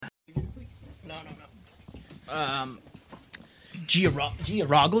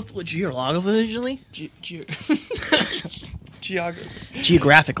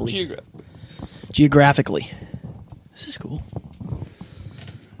Geographically. This is cool.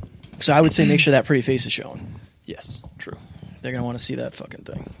 So I would say make sure that pretty face is showing. Yes, true. They're going to want to see that fucking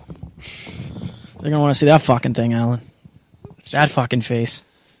thing. They're going to want to see that fucking thing, Alan. That fucking face.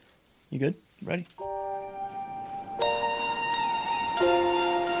 You good? Ready?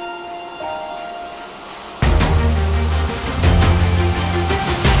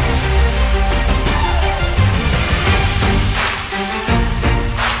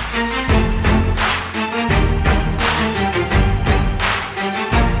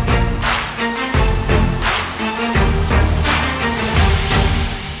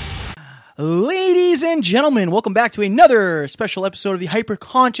 Ladies and gentlemen, welcome back to another special episode of the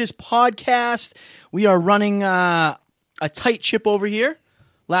Hyperconscious Podcast. We are running a tight ship over here.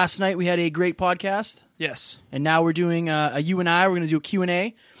 Last night we had a great podcast. Yes. And now we're doing a U&I. We're going to do a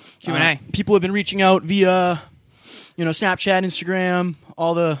Q&A. Q&A. People have been reaching out via, Snapchat, Instagram,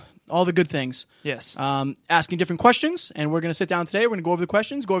 all the good things. Yes. Asking different questions, and we're going to sit down today. We're going to go over the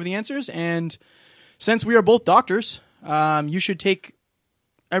questions, go over the answers, and since we are both doctors, you should take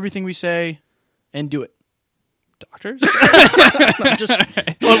everything we say and do it. Doctors? I'm just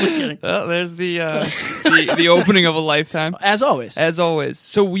totally kidding. Well, there's the opening of a lifetime. As always. As always.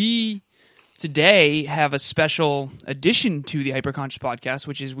 So we today have a special addition to the Hyperconscious Podcast,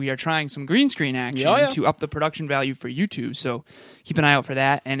 which is we are trying some green screen action to up the production value for YouTube. So keep an eye out for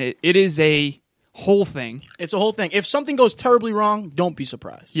that. And it is a whole thing. It's a whole thing. If something goes terribly wrong, don't be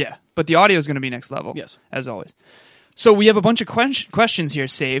surprised. Yeah. But the audio is going to be next level. Yes. As always. So we have a bunch of questions here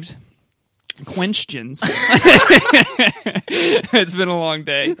saved. Questions. It's been a long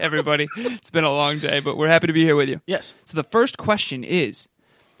day, everybody. It's been a long day, but we're happy to be here with you. Yes. So the first question is,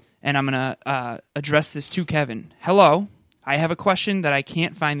 and I'm going to address this to Kevin. Hello, I have a question that I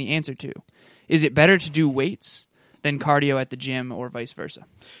can't find the answer to. Is it better to do weights than cardio at the gym or vice versa?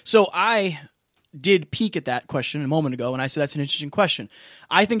 So I did peek at that question a moment ago, and I said that's an interesting question.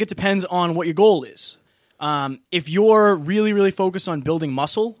 I think it depends on what your goal is. If you're really, really focused on building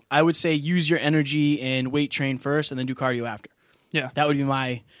muscle, I would say use your energy and weight train first and then do cardio after. Yeah. That would be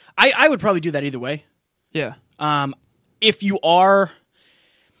my... I would probably do that either way. Yeah. If you are...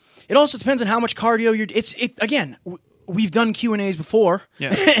 It also depends on how much cardio you're... Again, we've done Q&As before. Yeah.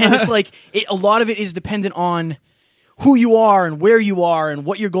 And it's like, a lot of it is dependent on who you are and where you are and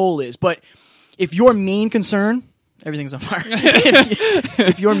what your goal is. But if your main concern... Everything's on fire.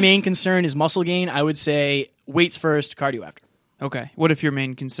 If your main concern is muscle gain, I would say weights first, cardio after. Okay. What if your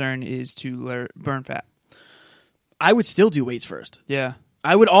main concern is to burn fat? I would still do weights first. Yeah.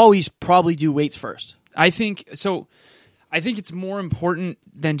 I would always probably do weights first. I think it's more important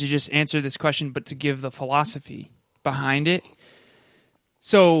than to just answer this question, but to give the philosophy behind it.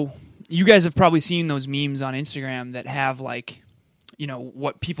 So you guys have probably seen those memes on Instagram that have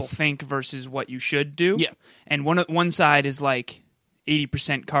what people think versus what you should do. Yeah. And one side is like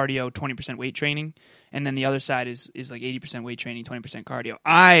 80% cardio, 20% weight training. And then the other side is like 80% weight training, 20% cardio.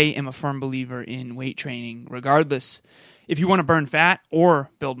 I am a firm believer in weight training regardless. If you want to burn fat or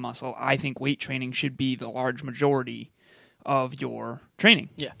build muscle, I think weight training should be the large majority of your training.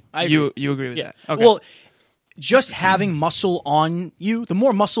 Yeah. I agree. You agree with that? Okay. Well, just having muscle on you, the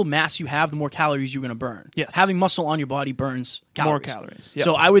more muscle mass you have, the more calories you're going to burn. Yes. Having muscle on your body burns calories. More calories. Yep.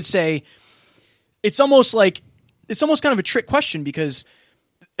 So I would say it's almost kind of a trick question because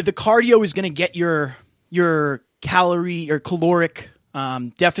the cardio is going to get your calorie or caloric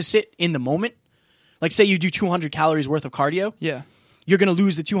deficit in the moment. Like say you do 200 calories worth of cardio. Yeah. You're going to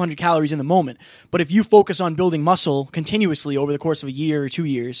lose the 200 calories in the moment. But if you focus on building muscle continuously over the course of a year or 2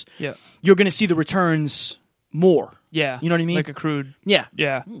 years, you're going to see the returns more. Yeah. You know what I mean? Like accrued. Yeah.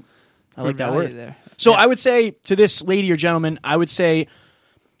 Yeah. I like that word. There. So I would say to this lady or gentleman, I would say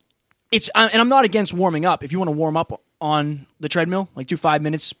and I'm not against warming up. If you want to warm up on the treadmill, like do 5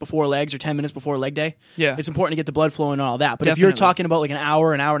 minutes before legs or 10 minutes before leg day. Yeah. It's important to get the blood flowing and all that. But Definitely. if you're talking about like an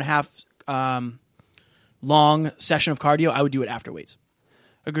hour and a half long session of cardio, I would do it after weights.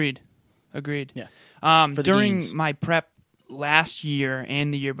 Agreed. Yeah. During my prep last year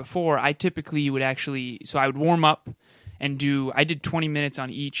and the year before, I typically would I would warm up and I did 20 minutes on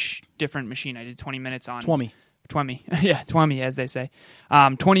each different machine. I did 20 minutes on... 20. Yeah, 20 as they say.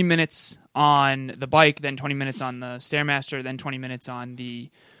 20 minutes on the bike, then 20 minutes on the Stairmaster, then 20 minutes on the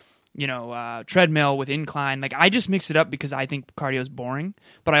treadmill with incline. Like I just mix it up because I think cardio is boring,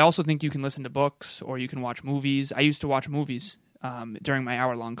 but I also think you can listen to books or you can watch movies. I used to watch movies during my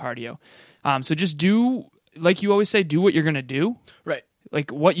hour-long cardio. So just do, like you always say, do what you're going to do. Right.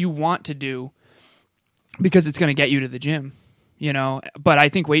 Like what you want to do. because it's going to get you to the gym, you know. But I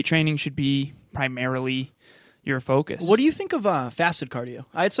think weight training should be primarily your focus. What do you think of fasted cardio?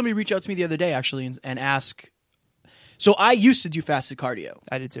 I had somebody reach out to me the other day actually and ask. So I used to do fasted cardio.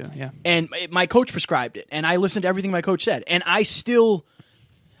 I did too, yeah. And my coach prescribed it, and I listened to everything my coach said, and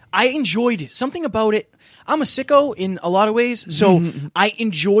I enjoyed something about it. I'm a sicko in a lot of ways, so I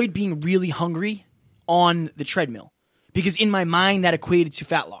enjoyed being really hungry on the treadmill because in my mind that equated to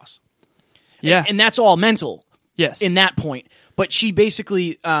fat loss. Yeah. And that's all mental. Yes. In that point. But she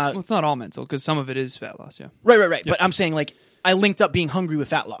basically... well, it's not all mental because some of it is fat loss, yeah. Right. Yep. But I'm saying like I linked up being hungry with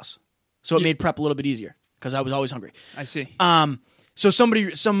fat loss. So it made prep a little bit easier because I was always hungry. I see. So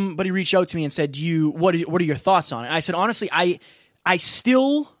somebody reached out to me and said, what are your thoughts on it? And I said, honestly, I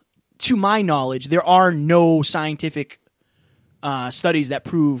still, to my knowledge, there are no scientific studies that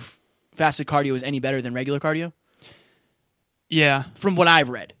prove fasted cardio is any better than regular cardio. Yeah. From what I've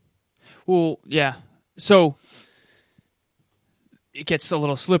read. Well, yeah. So it gets a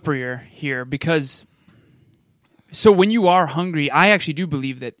little slipperier here because so when you are hungry, I actually do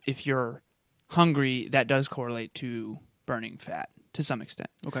believe that if you're hungry, that does correlate to burning fat to some extent.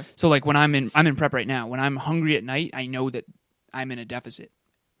 Okay. So like when I'm in prep right now, when I'm hungry at night, I know that I'm in a deficit.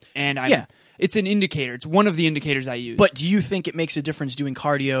 And it's an indicator. It's one of the indicators I use. But do you think it makes a difference doing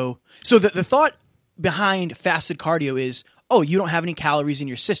cardio? So the thought behind fasted cardio is, oh, you don't have any calories in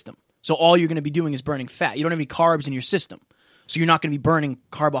your system. So all you're going to be doing is burning fat. You don't have any carbs in your system. So you're not going to be burning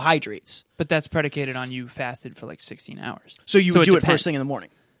carbohydrates. But that's predicated on you fasted for like 16 hours. So you would do it first thing in the morning.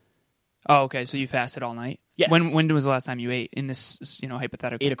 Oh, okay. So you fasted all night? Yeah. When was the last time you ate in this,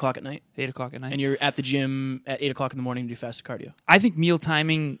 hypothetical? 8 o'clock at night. 8 o'clock at night. And you're at the gym at 8 o'clock in the morning to do fasted cardio. I think meal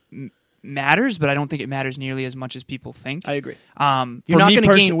timing matters, but I don't think it matters nearly as much as people think. I agree. You're not going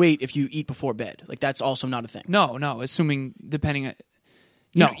to gain weight if you eat before bed. Like that's also not a thing. No. Assuming depending.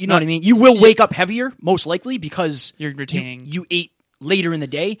 You know what I mean? You will wake up heavier, most likely, because you're retaining. You ate later in the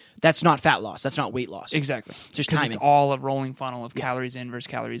day. That's not fat loss. That's not weight loss. Exactly. Just because timing. it's all a rolling funnel of calories in versus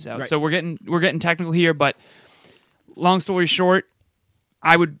calories out. Right. So we're getting technical here, but long story short,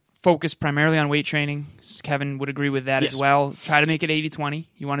 I would focus primarily on weight training. Kevin would agree with that as well. Try to make it 80-20.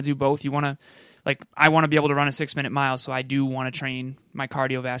 You want to do both. You want to, I want to be able to run a 6-minute mile, so I do want to train my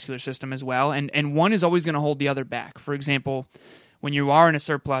cardiovascular system as well. And one is always going to hold the other back. For example, when you are in a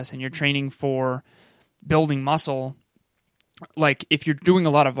surplus and you're training for building muscle, like if you're doing a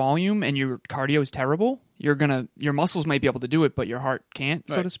lot of volume and your cardio is terrible, your muscles might be able to do it, but your heart can't,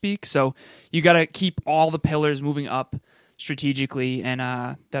 so to speak. So you got to keep all the pillars moving up strategically,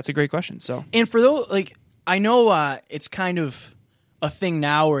 and that's a great question. So, and for those, I know it's kind of a thing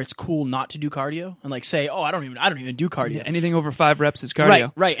now where it's cool not to do cardio and say, oh, I don't even do cardio. Yeah, anything over 5 reps is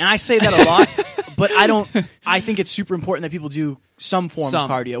cardio. Right. And I say that a lot, but I think it's super important that people do some form of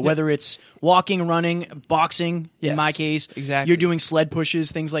cardio, whether it's walking, running, boxing, in my case. Exactly. You're doing sled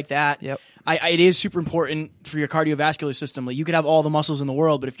pushes, things like that. Yep. It is super important for your cardiovascular system. You could have all the muscles in the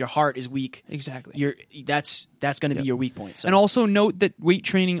world, but if your heart is weak, that's going to be your weak point. So. And also note that weight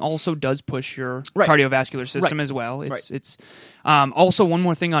training also does push your cardiovascular system as well. It's also one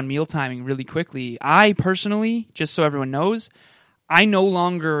more thing on meal timing really quickly. I personally, just so everyone knows, I no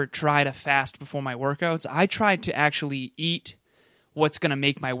longer try to fast before my workouts. I try to actually eat what's going to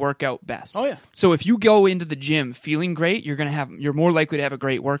make my workout best. Oh yeah. So if you go into the gym feeling great, you're more likely to have a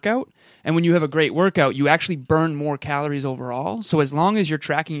great workout. And when you have a great workout, you actually burn more calories overall. So as long as you're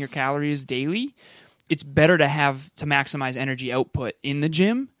tracking your calories daily, it's better to maximize energy output in the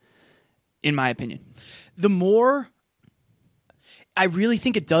gym, in my opinion. I really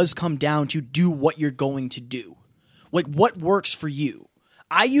think it does come down to do what you're going to do. What works for you.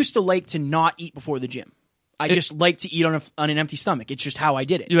 I used to like to not eat before the gym. I just like to eat on an empty stomach. It's just how I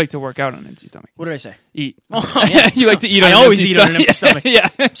did it. You like to work out on an empty stomach. What did I say? Eat. Oh, yeah. You like to eat on I an always empty eat on an empty stomach. Yeah.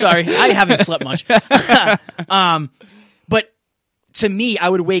 Sorry, I haven't slept much. But to me, I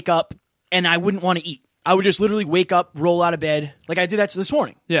would wake up and I wouldn't want to eat. I would just literally wake up, roll out of bed. Like I did that this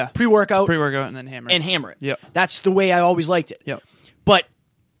morning. Yeah. Pre-workout and then hammer it. Yep. That's the way I always liked it. Yep. But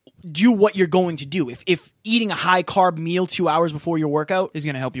do what you're going to do. If eating a high carb meal 2 hours before your workout is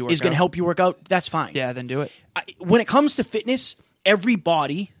going to help you work out, that's fine. Yeah, then do it. When it comes to fitness, every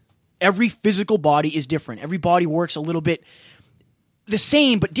physical body is different. Every body works a little bit the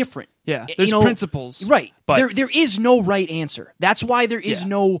same but different. Yeah, there's principles. Right. But there is no right answer. That's why there is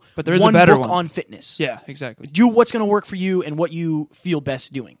no but there is one a better book one on fitness. Yeah, exactly. Do what's going to work for you and what you feel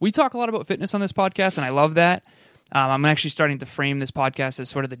best doing. We talk a lot about fitness on this podcast, and I love that. I'm actually starting to frame this podcast as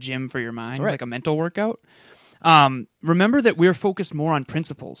sort of the gym for your mind, like a mental workout. Remember that we're focused more on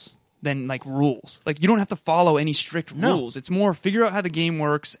principles than like rules. Like you don't have to follow any strict rules. It's more figure out how the game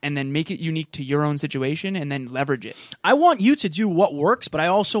works and then make it unique to your own situation and then leverage it. I want you to do what works, but I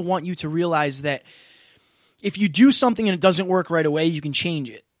also want you to realize that if you do something and it doesn't work right away, you can change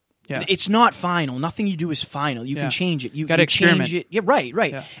it. Yeah. It's not final. Nothing you do is final. You Yeah. can change it. You Gotta can change experiment. it. Yeah,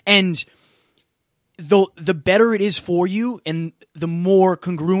 right. Yeah. And the better it is for you and the more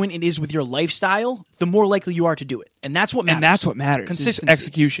congruent it is with your lifestyle, the more likely you are to do it. And that's what matters. And that's what matters. is Consistency.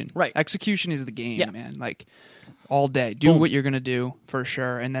 execution. Right. Execution is the game, Yeah. man. Like all day. Do Boom. what you're going to do for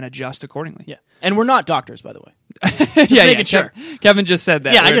sure and then adjust accordingly. Yeah. And we're not doctors, by the way. Making sure. Kevin just said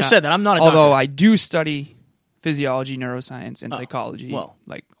that. Yeah, I We're just said that. I'm not a Although doctor. I do study physiology, neuroscience, and psychology well.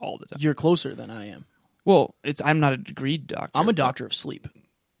 like all the time. You're closer than I am. Well, I'm not a degreed doctor. I'm a doctor of sleep.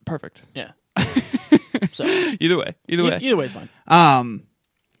 Perfect. Yeah. So Either way. either way is fine.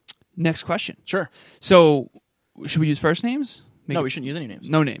 Next question. Sure. So, should we use first names? No, we shouldn't use any names.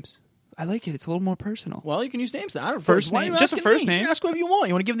 No names. I like it. It's a little more personal. Well, you can use names then. I don't First why are name. you Just a asking first me? name. You ask whatever you want.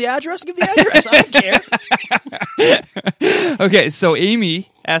 You want to give the address? Give the address. I don't care. Okay, so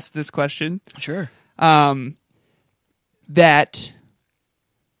Amy asked this question. Sure. That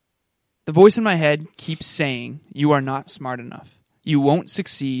the voice in my head keeps saying, you are not smart enough. You won't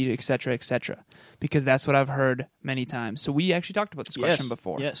succeed, etc., etc. Because that's what I've heard many times. So we actually talked about this question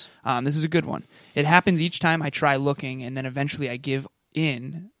before. Yes. This is a good one. It happens each time I try looking, and then eventually I give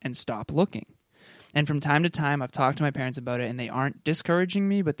in and stop looking. And from time to time, I've talked to my parents about it, and they aren't discouraging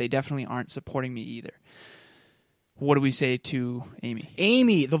me, but they definitely aren't supporting me either. What do we say to Amy?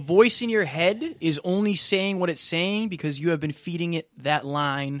 Amy, the voice in your head is only saying what it's saying because you have been feeding it that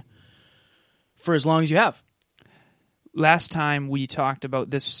line for as long as you have. Last time we talked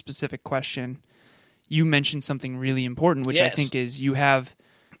about this specific question, you mentioned something really important, which I Yes. think is you have,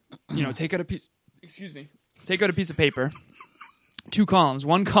 take out a piece of paper, 2 columns.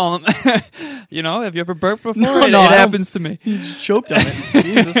 One column, have you ever burped before? No, it I don't. happens to me. You just choked on it.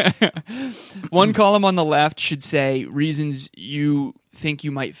 Jesus. One column on the left should say reasons you think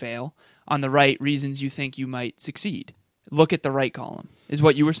you might fail. On the right, reasons you think you might succeed. Look at the right column, is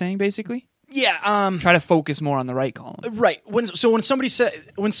what you were saying, basically? Yeah. Try to focus more on the right column. Right. When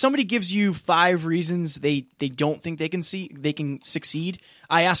somebody gives you 5 reasons they don't think they can succeed,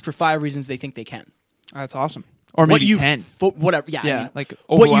 I ask for 5 reasons they think they can. That's awesome. Or maybe 10. Whatever. Yeah. Yeah, I mean, like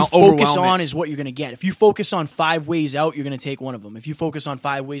what you focus overwhelm on it. is what you're going to get. If you focus on 5 ways out, you're going to take one of them. If you focus on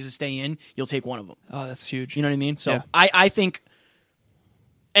 5 ways to stay in, you'll take one of them. Oh, that's huge. You know what I mean? So Yeah. I think,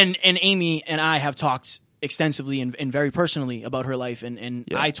 and Amy and I have talked extensively and very personally about her life, and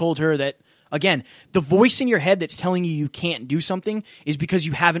Yeah. I told her that, again, the voice in your head that's telling you can't do something is because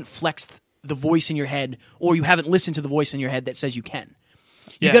you haven't flexed the voice in your head, or you haven't listened to the voice in your head that says you can.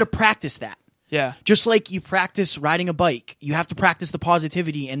 You Yeah. got to practice that. Yeah. Just like you practice riding a bike, you have to practice the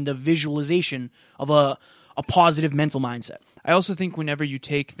positivity and the visualization of a positive mental mindset. I also think whenever you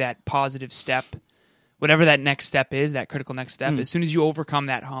take that positive step, whatever that next step is, that critical next step, as soon as you overcome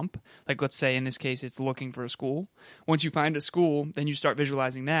that hump, like let's say in this case it's looking for a school. Once you find a school, then you start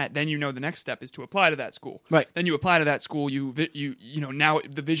visualizing that. Then you know the next step is to apply to that school. Right. Then you apply to that school. You now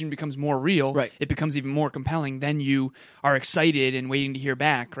the vision becomes more real. Right. It becomes even more compelling. Then you are excited and waiting to hear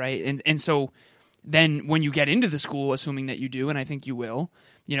back. Right. And so then when you get into the school, assuming that you do, and I think you will,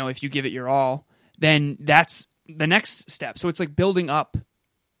 if you give it your all, then that's the next step. So it's like building up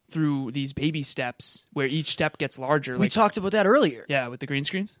through these baby steps where each step gets larger. We Like, talked about that earlier. yeah, with the green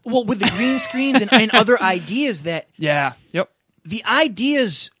screens. Well, with the green screens and other ideas that Yeah. Yep. the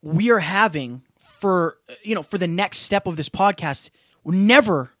ideas we are having for the next step of this podcast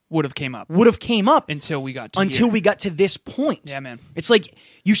never Would have came up would have came up until we got to until here. we got to this point. Yeah, man. It's like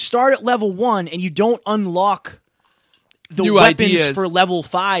you start at level 1 and you don't unlock the New weapons ideas. for level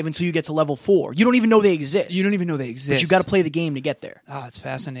 5 until you get to level 4. You don't even know they exist. You don't even know they exist. But you got to play the game to get there. Oh, it's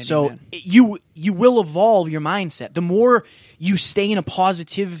fascinating. So man. you will evolve your mindset. The more you stay in a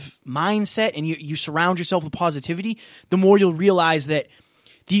positive mindset and you surround yourself with positivity, the more you'll realize that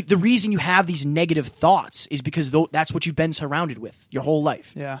the reason you have these negative thoughts is because that's what you've been surrounded with your whole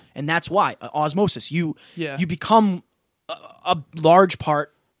life. Yeah. And that's why osmosis. You Yeah. become a large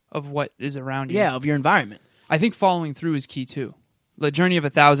part of what is around you. of your environment. I think following through is key too. The journey of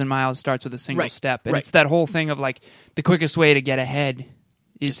 1,000 miles starts with a single Right, step, and right. it's that whole thing of like the quickest way to get ahead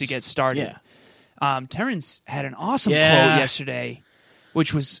is to get started. Terrence had an awesome Yeah. quote yesterday,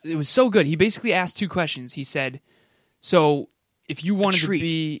 which was so good. He basically asked 2 questions. He said, "So if you wanted to Tree.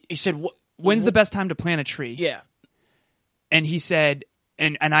 be, He said, when's the best time to plant a tree?" Yeah. And he said,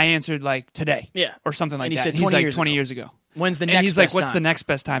 and I answered like today, Yeah. or something like And he that. said And he's 20 like years 20 ago. years ago. When's the And next he's like, best "What's time? the next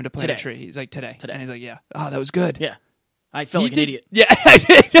best time to plant Today. a tree?" He's like, "Today." Today. And he's like, "Yeah." Oh, that was good. Yeah. I felt like an idiot. Yeah.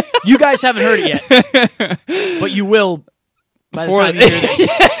 You guys haven't heard it yet, but you will by the time you hear this.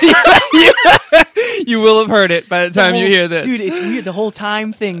 You will have heard it by the time you hear this. Dude, it's weird. The whole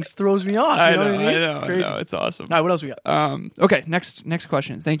time thing throws me off. You know what I mean? I know. It's crazy. I know. It's awesome. All right, what else we got? Okay, next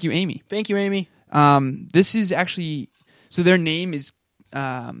question. Thank you, Amy. Thank you, Amy. This is actually, so their name is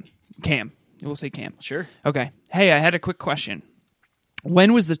Cam. We'll say Cam. Sure. Okay. Hey, I had a quick question.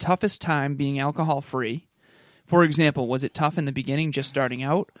 When was the toughest time being alcohol-free? For example, was it tough in the beginning just starting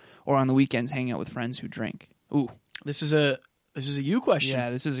out, or on the weekends hanging out with friends who drink? Ooh. This is a you question. Yeah,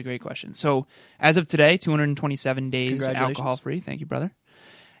 this is a great question. So, as of today, 227 days alcohol-free. Thank you, brother.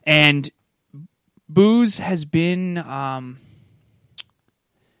 And booze has been a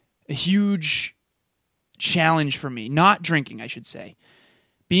huge challenge for me. Not drinking, I should say.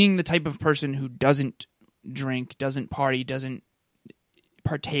 Being the type of person who doesn't drink, doesn't party, doesn't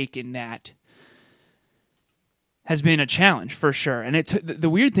partake in that has been a challenge for sure. And the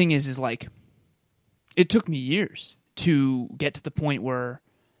weird thing is like, it took me years to get to the point where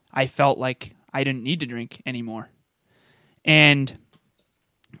I felt like I didn't need to drink anymore. And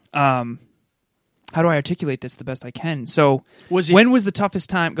how do I articulate this the best I can? So when was the toughest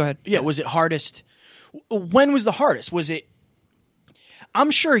time? Go ahead. Yeah, was it hardest? When was the hardest? Was it... I'm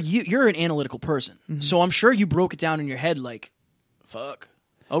sure you're an analytical person, so I'm sure you broke it down in your head like, fuck,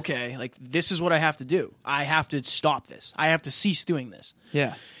 okay, like this is what I have to do. I have to stop this. I have to cease doing this.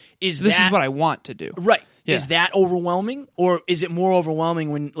 Yeah. This is what I want to do. Right. Yeah. Is that overwhelming? Or is it more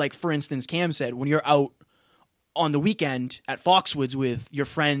overwhelming when, like, for instance, Cam said, when you're out on the weekend at Foxwoods with your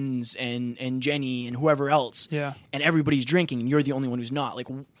friends and Jenny and whoever else, yeah, and everybody's drinking and you're the only one who's not? Like,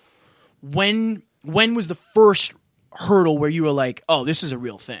 when was the first hurdle where you were like, oh, this is a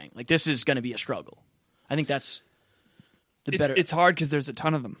real thing? Like, this is going to be a struggle. I think that's the better... It's hard because there's a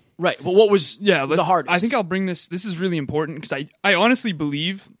ton of them. Right. But what was the hardest? I think I'll bring this... This is really important because I honestly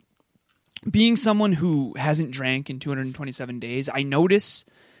believe, being someone who hasn't drank in 227 days, I notice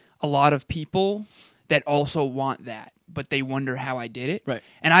a lot of people that also want that, but they wonder how I did it. Right.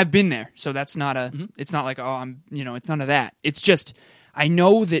 And I've been there, so that's not a... It's not like, oh, I'm... it's none of that. It's just, I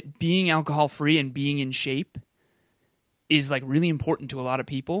know that being alcohol-free and being in shape is like really important to a lot of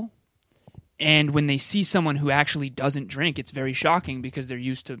people. And when they see someone who actually doesn't drink, it's very shocking because they're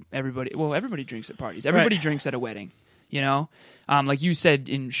used to everybody. Well, everybody drinks at parties. Everybody drinks at a wedding, like you said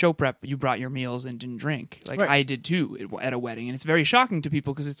in show prep, you brought your meals and didn't drink. Like I did too at a wedding. And it's very shocking to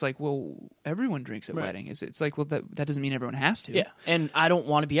people because it's like, well, everyone drinks at weddings. It's like, well, that doesn't mean everyone has to. Yeah. And I don't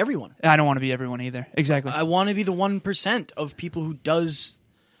want to be everyone. I don't want to be everyone either. Exactly. I want to be the 1% of people who does...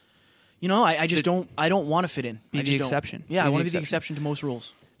 I just don't want to fit in. Be the exception. Yeah, I want to be the exception to most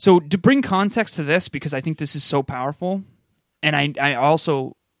rules. So to bring context to this, because I think this is so powerful, and I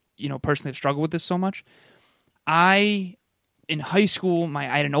also, personally have struggled with this so much. In high school, I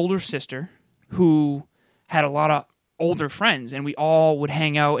had an older sister who had a lot of older friends, and we all would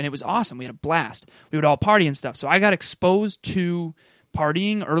hang out, and it was awesome. We had a blast. We would all party and stuff. So I got exposed to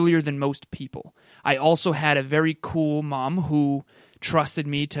partying earlier than most people. I also had a very cool mom who trusted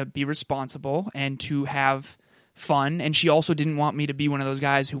me to be responsible and to have fun, and she also didn't want me to be one of those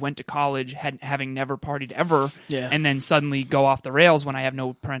guys who went to college having never partied ever, and then suddenly go off the rails when I have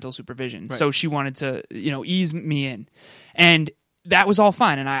no parental supervision. Right. So she wanted to, ease me in, and that was all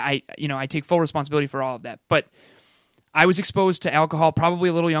fine. And I take full responsibility for all of that. But I was exposed to alcohol probably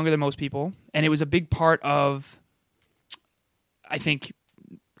a little younger than most people, and it was a big part of, I think,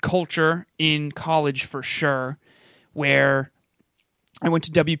 culture in college for sure, where I went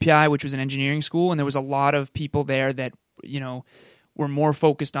to WPI, which was an engineering school, and there was a lot of people there that, were more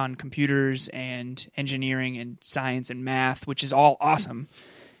focused on computers and engineering and science and math, which is all awesome.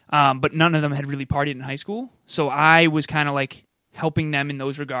 But none of them had really partied in high school. So I was kind of like helping them in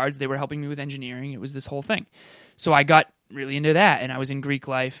those regards. They were helping me with engineering. It was this whole thing. So I got really into that, and I was in Greek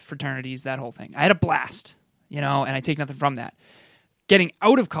life, fraternities, that whole thing. I had a blast, and I take nothing from that. Getting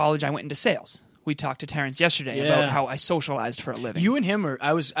out of college, I went into sales. We talked to Terrence yesterday about how I socialized for a living. You and him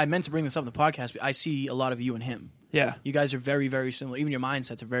I meant to bring this up in the podcast, but I see a lot of you and him. Yeah. You guys are very, very similar. Even your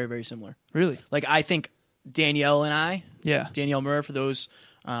mindsets are very, very similar. Really? Like, I think Danielle and I, Danielle Murr, for those,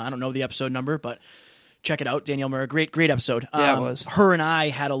 I don't know the episode number, but check it out. Danielle Murr, great episode. Yeah, it was. Her and I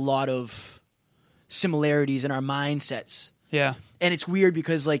had a lot of similarities in our mindsets. Yeah. And it's weird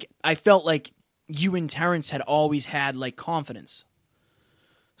because, like, I felt like you and Terrence had always had, like, confidence.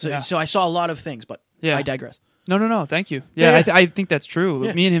 So I saw a lot of things, but I digress. No. Thank you. Yeah. I think that's true.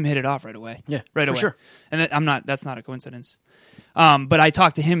 Yeah. Me and him hit it off right away. Yeah, right away. Sure. And that's not a coincidence. But I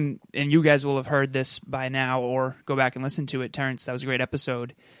talked to him, and you guys will have heard this by now, or go back and listen to it. Terrence, that was a great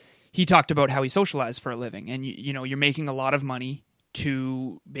episode. he talked about how he socialized for a living, and you know, you're making a lot of money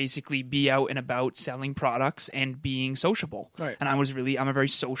to basically be out and about selling products and being sociable. Right. And I'm a very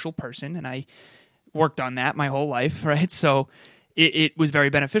social person, and I worked on that my whole life, right? So it was very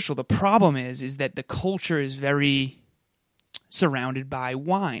beneficial. The problem is that the culture is very surrounded by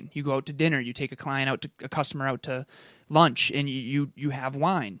wine. You go out to dinner, you take a customer out to lunch, and you have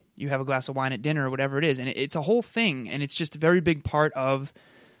wine. You have a glass of wine at dinner or whatever it is, and it's a whole thing, and it's just a very big part of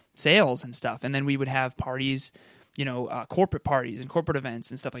sales and stuff. And then we would have parties, you know, corporate parties and corporate events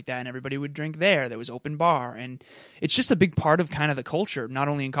and stuff like that, and everybody would drink there. There was open bar, and it's just a big part of kind of the culture, not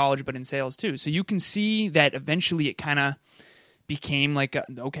only in college but in sales too. So you can see that eventually it kind of became like,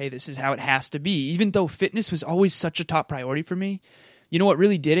 okay, this is how it has to be. Even though fitness was always such a top priority for me, you know what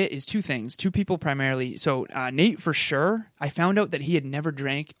really did it is two things, two people primarily. So Nate, for sure, I found out that he had never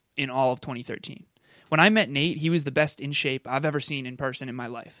drank in all of 2013. When I met Nate, he was the best in shape I've ever seen in person in my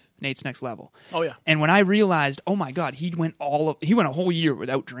life. Nate's Next Level. Oh yeah. And when I realized, oh my God, he went a whole year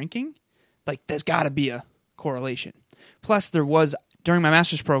without drinking, like there's got to be a correlation. Plus, there was, during my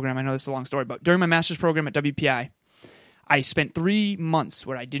master's program, I know this is a long story, but during my master's program at WPI, I spent 3 months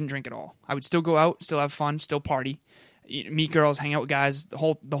where I didn't drink at all. I would still go out, still have fun, still party, meet girls, hang out with guys, the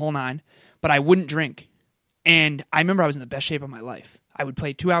whole nine, but I wouldn't drink. And I remember I was in the best shape of my life. I would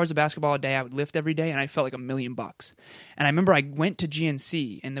play 2 hours of basketball a day. I would lift every day, and I felt like $1 million. And I remember I went to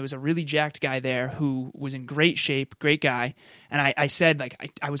GNC, and there was a really jacked guy there who was in great shape, great guy. And I said,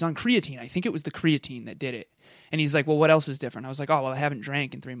 like, I was on creatine. I think it was the creatine that did it. And he's like, well, what else is different? I was like, oh, well, I haven't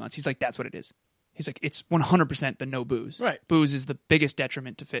drank in 3 months. He's like, that's what it is. He's like, it's 100% the no booze. Right. Booze is the biggest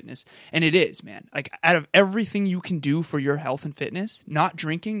detriment to fitness. And it is, man. Like, out of everything you can do for your health and fitness, not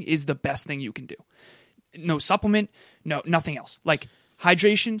drinking is the best thing you can do. No supplement, no nothing else. Like,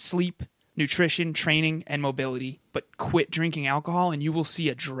 hydration, sleep, nutrition, training, and mobility, but quit drinking alcohol and you will see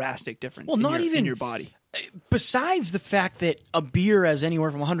a drastic difference in your body. Besides the fact that a beer has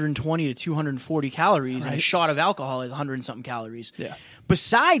anywhere from 120 to 240 calories and a shot of alcohol has 100 and something calories. Yeah.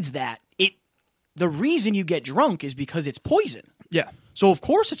 Besides that, the reason you get drunk is because it's poison. Yeah. So of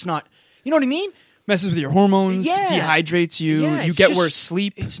course it's not, you know what I mean? Messes with your hormones, Yeah. dehydrates you, Yeah, you it's get just- worse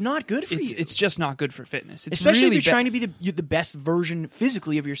sleep. It's not good for you. It's just not good for fitness. It's Especially really if you're trying to be the best version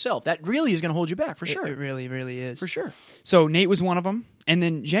physically of yourself. That really is going to hold you back, for sure. It really, really is. For sure. So Nate was one of them. And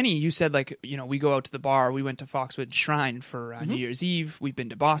then Jenny, you said, like, you know, we go out to the bar. We went to Foxwood Shrine for New Year's Eve. We've been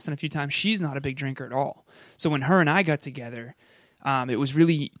to Boston a few times. She's not a big drinker at all. So when her and I got together, it was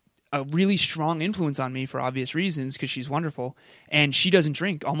really a really strong influence on me for obvious reasons because she's wonderful. And she doesn't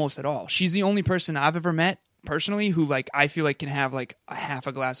drink almost at all. She's the only person I've ever met personally who, like, I feel like can have like a half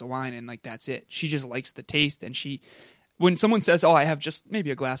a glass of wine and like that's it. She just likes the taste, and when someone says, oh, I have just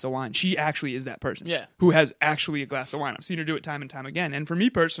maybe a glass of wine, she actually is that person. Yeah. Who has actually a glass of wine. I've seen her do it time and time again. And for me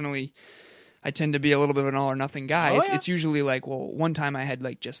personally, I tend to be a little bit of an all or nothing guy. It's usually like, well, one time I had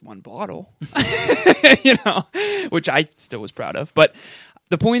like just one bottle, you know, which I still was proud of. But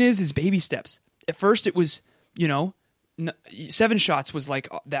the point is baby steps. At first it was, you know, 7 shots was like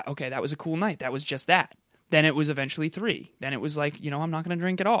that. Okay, that was a cool night. That was just that. Then it was eventually 3. Then it was like, you know, I'm not going to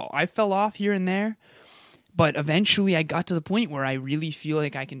drink at all. I fell off here and there, but eventually I got to the point where I really feel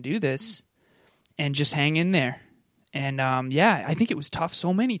like I can do this and just hang in there. And yeah, I think it was tough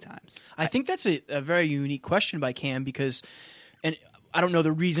so many times. I think that's a very unique question by Cam because, and I don't know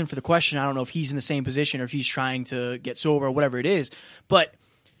the reason for the question. I don't know if he's in the same position or if he's trying to get sober or whatever it is. But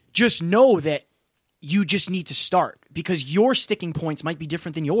just know that you just need to start because your sticking points might be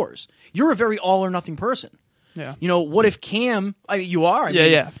different than yours. You're a very all or nothing person. Yeah. You know, what if Cam, you are. I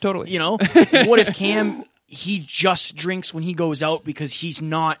mean, yeah, totally. You know, what if Cam, he just drinks when he goes out because he's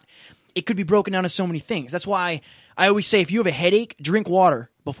not, it could be broken down to so many things. That's why I always say if you have a headache, drink water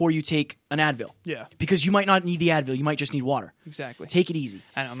before you take an Advil. Yeah. Because you might not need the Advil. You might just need water. Exactly. Take it easy.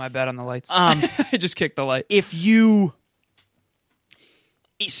 I know, my bad on the lights. I just kicked the light. If you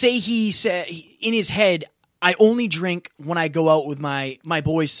say he said in his head, I only drink when I go out with my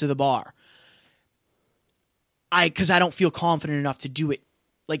boys to the bar. Because I don't feel confident enough to do it.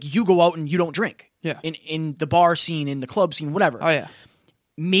 Like you go out and you don't drink. Yeah. In the bar scene, in the club scene, whatever. Oh yeah.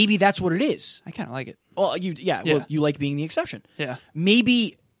 Maybe that's what it is. I kind of like it. Well, well, you like being the exception. Yeah.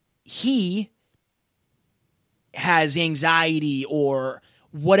 Maybe he has anxiety or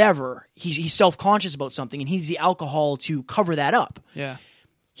whatever. He's self-conscious about something and he needs the alcohol to cover that up. Yeah.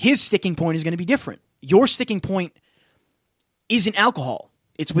 His sticking point is going to be different. Your sticking point isn't alcohol.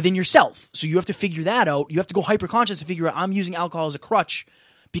 It's within yourself. So you have to figure that out. You have to go hyper-conscious to figure out, I'm using alcohol as a crutch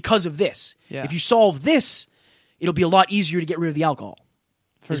because of this. Yeah. If you solve this, it'll be a lot easier to get rid of the alcohol.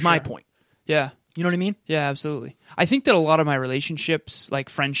 Is my point. Yeah. You know what I mean? Yeah, absolutely. I think that a lot of my relationships, like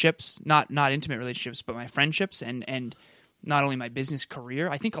friendships, not intimate relationships, but my friendships and not only my business career,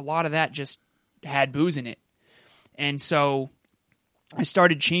 I think a lot of that just had booze in it. And so I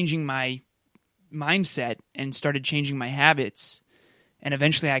started changing my mindset and started changing my habits. And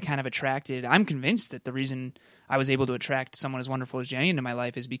eventually I kind of I'm convinced that the reason I was able to attract someone as wonderful as Jenny into my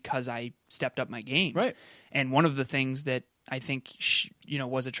life is because I stepped up my game. Right. And one of the things that I think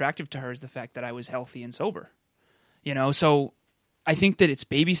was attractive to her is the fact that I was healthy and sober. So I think that it's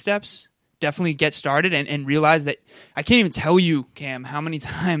baby steps. Definitely get started and realize that I can't even tell you, Cam, how many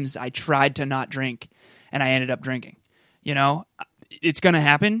times I tried to not drink and I ended up drinking. It's going to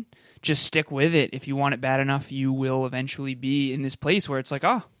happen. Just stick with it. If you want it bad enough, you will be in this place where it's like,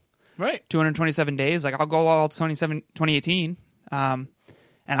 right, 227 days. Like I'll go all 2018. And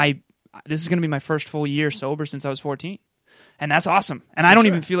this is going to be my first full year sober since I was 14. And that's awesome. And I don't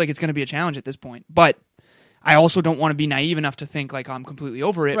even feel like it's going to be a challenge at this point. But I also don't want to be naive enough to think like I'm completely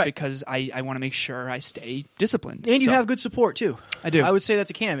over it because I want to make sure I stay disciplined. And you have good support too. I do. I would say that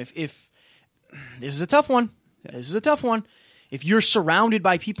to Cam. If this is a tough one. Yeah. This is a tough one. If you're surrounded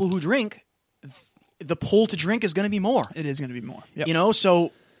by people who drink, the pull to drink is going to be more. It is going to be more. Yep.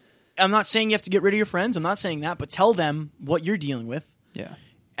 So I'm not saying you have to get rid of your friends. I'm not saying that, but tell them what you're dealing with. Yeah.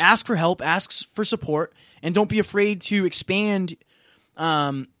 Ask for help, ask for support, and don't be afraid to expand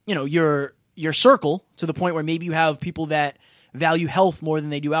your circle to the point where maybe you have people that value health more than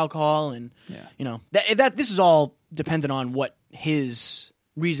they do alcohol, and that this is all dependent on what his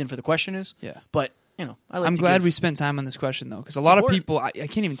reason for the question is. Yeah. But I'm glad we spent time on this question though, because a lot of people, I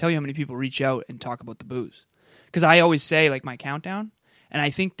can't even tell you how many people reach out and talk about the booze, because I always say like my countdown, and I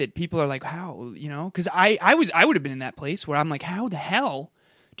think that people are like, how, because I would have been in that place where I'm like, how the hell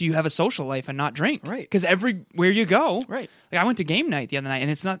do you have a social life and not drink? Right. Because everywhere you go, right. Like I went to game night the other night, and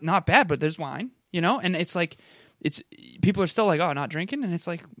it's not bad, but there's wine, and it's like, people are still like, oh, not drinking, and it's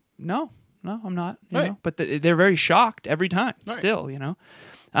like, no, I'm not, right. But they're very shocked every time, still,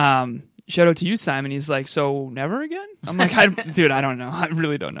 Shout out to you, Simon. He's like, so never again? I'm like, dude, I don't know. I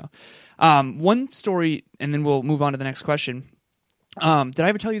really don't know. One story, and then we'll move on to the next question. Did I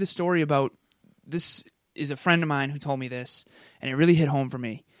ever tell you the story about, this is a friend of mine who told me this, and it really hit home for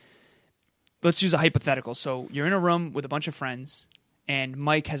me. Let's use a hypothetical. So you're in a room with a bunch of friends, and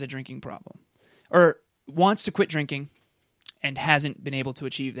Mike has a drinking problem, or wants to quit drinking, and hasn't been able to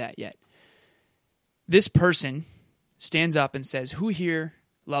achieve that yet. This person stands up and says, who here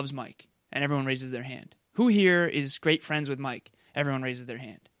loves Mike? And everyone raises their hand. Who here is great friends with Mike? Everyone raises their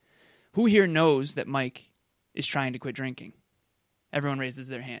hand. Who here knows that Mike is trying to quit drinking? Everyone raises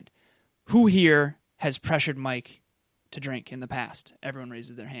their hand. Who here has pressured Mike to drink in the past? Everyone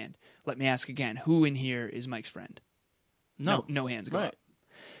raises their hand. Let me ask again. Who in here is Mike's friend? No hands go up.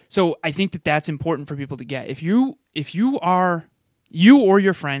 So I think that that's important for people to get. If you or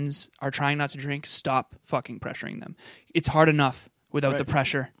your friends are trying not to drink, stop fucking pressuring them. It's hard enough without the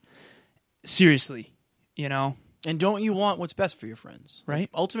pressure. Seriously, And don't you want what's best for your friends? Right.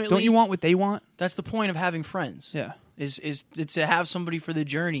 Ultimately, don't you want what they want? That's the point of having friends. Yeah. Is to have somebody for the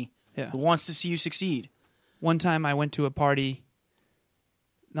journey who wants to see you succeed. One time I went to a party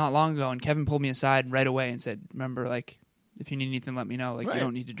not long ago, and Kevin pulled me aside right away and said, remember, like, if you need anything, let me know. Like, you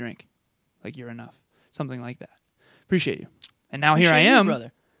don't need to drink. Like, you're enough. Something like that. Appreciate you. And now here I am,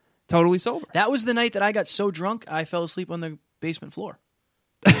 brother. Totally sober. That was the night that I got so drunk, I fell asleep on the basement floor.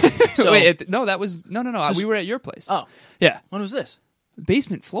 So, wait, no, that was... No. We were at your place. Oh. Yeah. When was this?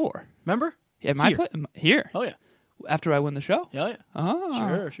 Basement floor. Remember? Yeah, my place? Here. Oh, yeah. After I won the show? Yeah.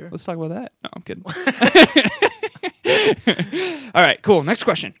 Oh. Sure. Let's talk about that. No, I'm kidding. All right, cool. Next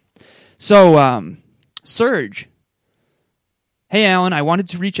question. So, Serge. Hey, Alan, I wanted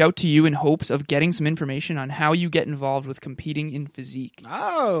to reach out to you in hopes of getting some information on how you get involved with competing in physique.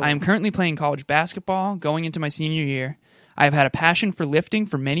 Oh. I am currently playing college basketball, going into my senior year. I have had a passion for lifting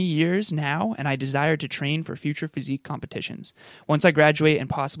for many years now, and I desire to train for future physique competitions once I graduate and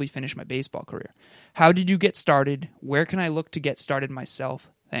possibly finish my baseball career. How did you get started? Where can I look to get started myself?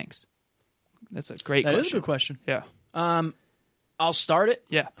 Thanks. That's a great question. That is a good question. Yeah. I'll start it.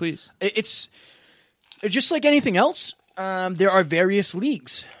 Yeah, please. It's just like anything else. There are various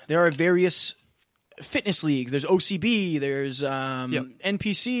leagues. There are various fitness leagues. There's OCB. There's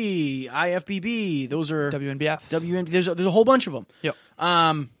NPC, IFBB. Those are WNBF. There's a whole bunch of them. Yep.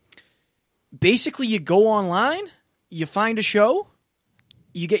 Basically, you go online, you find a show,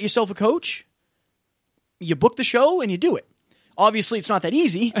 you get yourself a coach, you book the show, and you do it. Obviously, it's not that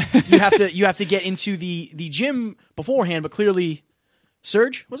easy. You have to get into the gym beforehand. But clearly,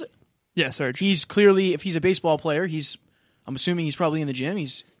 Serge, was it? Yeah, Serge. He's clearly, if he's a baseball player, he's I'm assuming he's probably in the gym.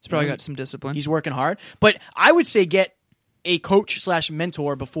 He's probably got some discipline. He's working hard. But I would say get a coach /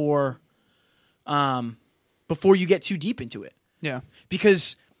 mentor before you get too deep into it. Yeah.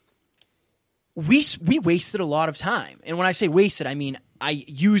 Because we wasted a lot of time. And when I say wasted, I mean I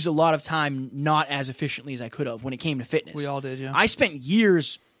used a lot of time not as efficiently as I could have when it came to fitness. We all did, yeah. I spent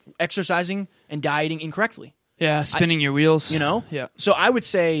years exercising and dieting incorrectly. Yeah, spinning your wheels. You know? Yeah. So I would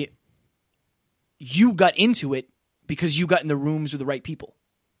say you got into it because you got in the rooms with the right people.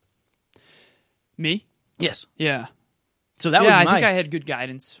 Me? Yes. Yeah. So that would be I think I had good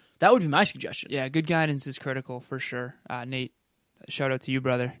guidance. That would be my suggestion. Yeah, good guidance is critical for sure. Nate, shout out to you,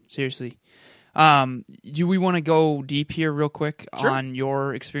 brother. Seriously. Do we want to go deep here real quick on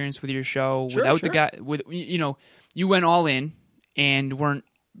your experience with your show without the guy? With you went all in and weren't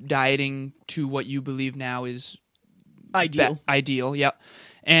dieting to what you believe now is ideal. Yeah,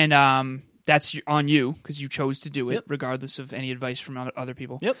 and that's on you because you chose to do it, regardless of any advice from other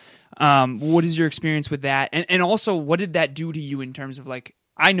people. Yep. What is your experience with that? And also, what did that do to you in terms of like?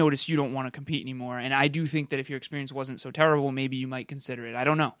 I noticed you don't want to compete anymore, and I do think that if your experience wasn't so terrible, maybe you might consider it. I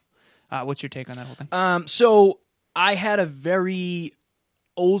don't know. What's your take on that whole thing? So I had a very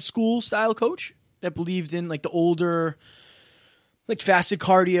old school style coach that believed in like the older, like fasted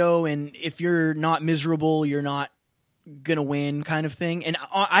cardio, and if you're not miserable, you're not gonna win kind of thing. And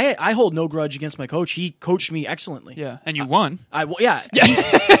I hold no grudge against my coach. He coached me excellently. Yeah, and you won.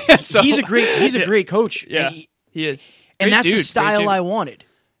 He's a great coach. Yeah, he is. And that's the style I wanted.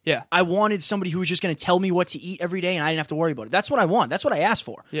 Yeah. I wanted somebody who was just going to tell me what to eat every day and I didn't have to worry about it. That's what I want. That's what I asked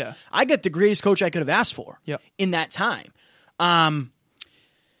for. Yeah. I got the greatest coach I could have asked for in that time. So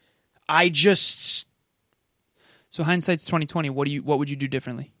hindsight's 2020. What would you do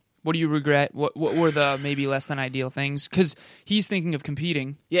differently? What do you regret? What were the maybe less than ideal things? Because he's thinking of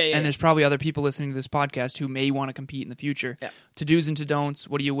competing. And there's probably other people listening to this podcast who may want to compete in the future. Yeah. To do's and to don'ts.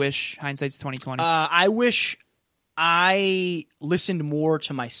 What do you wish? Hindsight's 2020. I wish I listened more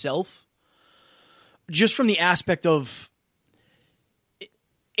to myself, just from the aspect of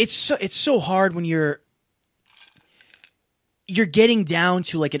it's so hard when you're getting down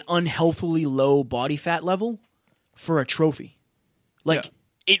to like an unhealthily low body fat level for a trophy. Like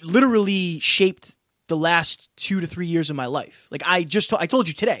it literally shaped the last 2 to 3 years of my life. Like I told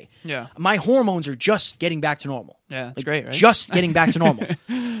you today. Yeah. My hormones are just getting back to normal. Yeah, that's great, right? Just getting back to normal.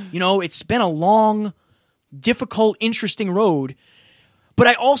 It's been a long, difficult, interesting road, but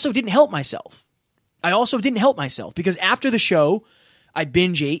I also didn't help myself. Because after the show, I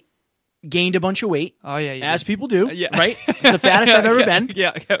binge ate, gained a bunch of weight. Oh yeah, as people do, right? It's the fattest I've ever been.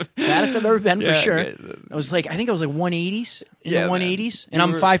 Fattest I've ever been for sure. I think I was like 180s in the 180s, and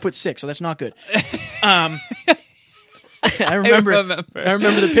I'm 5'6", so that's not good. I remember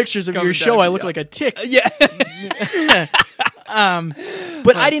the pictures of your show. I look like a tick. Yeah.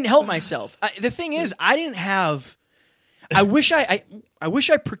 But I didn't help myself. The thing is, I didn't have. I wish I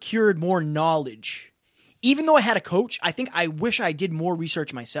procured more knowledge, even though I had a coach. I wish I did more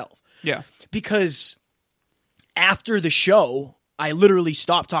research myself. Yeah. Because after the show, I literally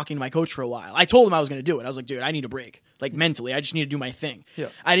stopped talking to my coach for a while. I told him I was going to do it. I was like, dude, I need a break. Like mentally, I just need to do my thing. Yeah.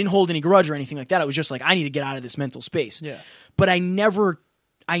 I didn't hold any grudge or anything like that. I was just like, I need to get out of this mental space. Yeah. But I never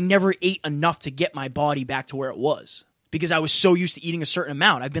ate enough to get my body back to where it was, because I was so used to eating a certain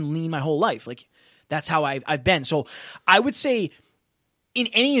amount. I've been lean my whole life. Like that's how I've been. So I would say in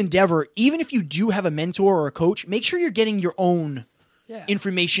any endeavor, even if you do have a mentor or a coach, make sure you're getting your own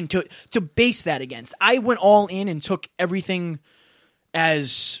information to base that against. I went all in and took everything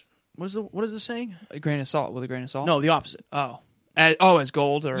as what is the saying? A grain of salt with a grain of salt? No, the opposite. As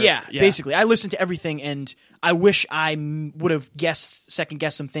gold? Or basically. I listened to everything, and I wish I would have second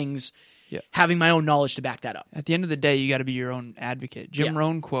guessed some things, having my own knowledge to back that up. At the end of the day, you got to be your own advocate. Jim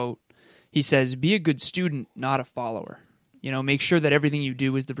Rohn quote, he says, "Be a good student, not a follower." Make sure that everything you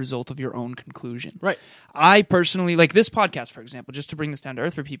do is the result of your own conclusion. Right. I personally, like this podcast, for example, just to bring this down to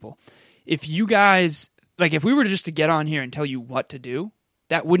earth for people, if you guys, like if we were just to get on here and tell you what to do,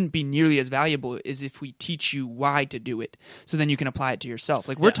 that wouldn't be nearly as valuable as if we teach you why to do it, so then you can apply it to yourself.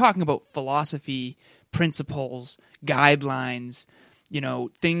 Like we're talking about philosophy, principles, guidelines,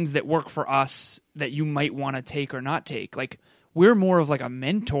 things that work for us that you might want to take or not take. Like we're more of like a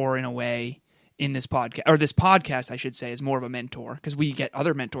mentor in a way in this podcast, or this podcast, I should say, is more of a mentor because we get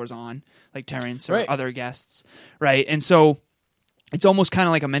other mentors on, like Terrence or other guests, right? And so it's almost kind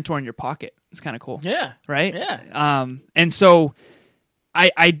of like a mentor in your pocket. It's kind of cool. Yeah. Right? Yeah. And so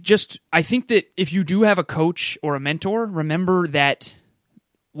I think that if you do have a coach or a mentor, remember that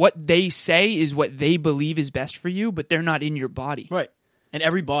what they say is what they believe is best for you, but they're not in your body. Right. And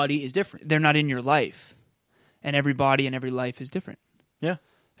every body is different. They're not in your life. and every body and every life is different. Yeah.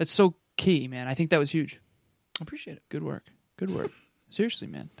 That's so key, man. I think that was huge. I appreciate it. Good work. Good work. Seriously,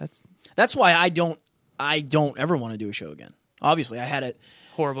 man. That's why I don't ever want to do a show again. Obviously, I had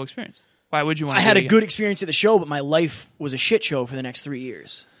Horrible experience. Why would you want I to had do a it again? good experience at the show, but my life was a shit show for the next 3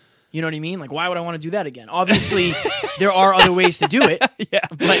 years. You know what I mean? Like, why would I want to do that again? Obviously, there are other ways to do it, Yeah,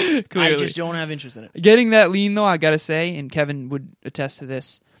 but I clearly. just don't have interest in it. Getting that lean, though, I got to say, and Kevin would attest to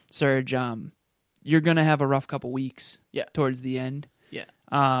this, Serge, you're going to have a rough couple weeks Yeah. towards the end. Yeah.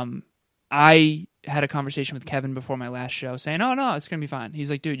 I had a conversation with Kevin before my last show saying, oh, no, it's going to be fine. He's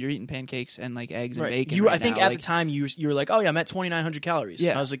like, dude, you're eating pancakes and like eggs and bacon I think now. at Like, the time you were like, oh yeah, I'm at 2,900 calories.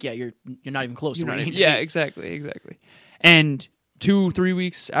 Yeah. And I was like, yeah, you're not even close to you're what not I even- need to yeah, eat. exactly. And 2-3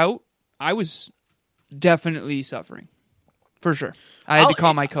 weeks out, I was definitely suffering. For sure. I had to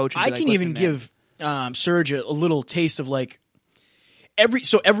call my coach and be I like, can "Listen, even man." give Serge a little taste of like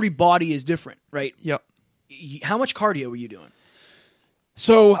every body is different, right? Yep. How much cardio were you doing?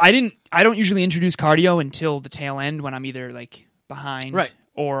 So I don't usually introduce cardio until the tail end when I'm either like behind Right.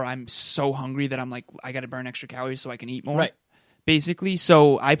 or I'm so hungry that I'm like, I got to burn extra calories so I can eat more. Right. Basically.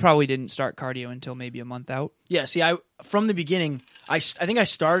 So I probably didn't start cardio until maybe a month out. Yeah, see, from the beginning, I think I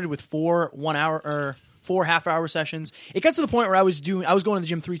started with 4 half-hour sessions. It got to the point where I was going to the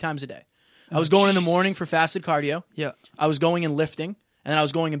gym 3 times a day. I was going in the morning for fasted cardio. Yeah. I was going and lifting, and then I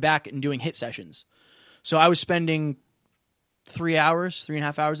was going and back and doing HIIT sessions. So I was spending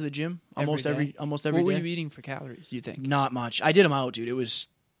 3.5 hours at the gym almost every day. What were you eating for calories, do you think? Not much. I did them out, dude. It was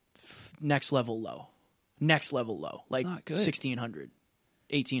next level low. Like not good. 1,600,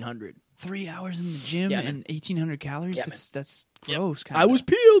 1,800. 3 hours in the gym Yeah, and 1,800 calories? Yeah, That's gross. I was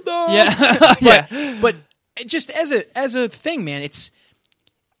peeled though. Yeah. Yeah. But just as a thing, man, it's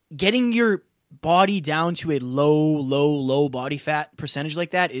getting your body down to a low body fat percentage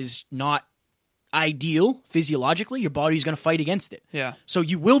like that is not ideal physiologically. Your body's going to fight against it. Yeah. So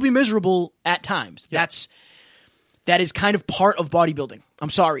you will be miserable at times. Yeah. That is kind of part of bodybuilding. I'm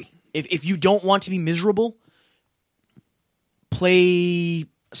sorry. If you don't want to be miserable, play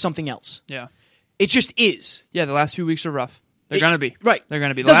something else. Yeah. It just is. Yeah, the last few weeks are rough. They're going to be. Right. They're going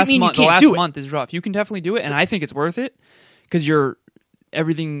to be. Doesn't mean you The can't last do it. month is rough. You can definitely do it, and I think it's worth it because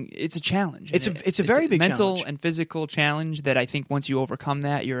it's a challenge. It's a very big mental challenge. and physical challenge that I think once you overcome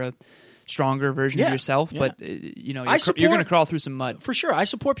that, you're a stronger version of Yeah, yourself. yeah. But you're going to crawl through some mud. For sure. I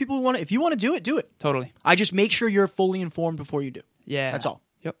support people who want to. If you want to do it, do it. Totally. I just make sure you're fully informed before you do. Yeah. That's all.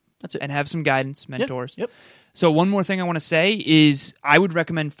 Yep. That's it. And have some guidance, mentors. Yep. So one more thing I want to say is I would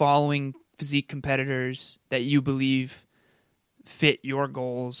recommend following physique competitors that you believe fit your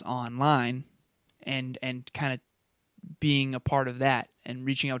goals online and kind of being a part of that and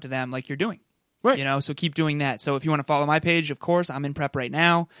reaching out to them like you're doing. Right. You know, so keep doing that. So if you want to follow my page, of course, I'm in prep right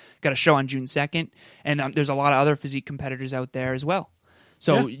now. Got a show on June 2nd. And there's a lot of other physique competitors out there as well.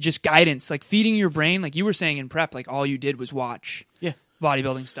 So just guidance, like feeding your brain, like you were saying in prep, like all you did was watch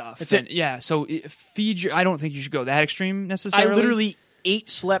bodybuilding stuff. That's it. Yeah, so I don't think you should go that extreme necessarily. I literally ate,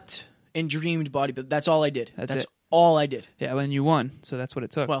 slept, and dreamed bodybuilding. That's all I did. That's it. all I did. Yeah, well, and you won, so that's what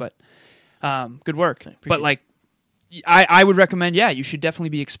it took. Well, but good work. appreciate But like, I would recommend, you should definitely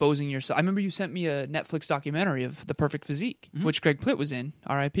be exposing yourself. I remember you sent me a Netflix documentary of The Perfect Physique, which Greg Plitt was in.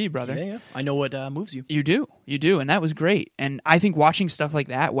 R.I.P., brother. Yeah. I know what moves you. You do, and that was great. And I think watching stuff like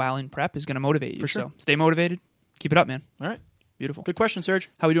that while in prep is going to motivate you. For sure. So stay motivated. Keep it up, man. All right. Beautiful. Good question, Serge.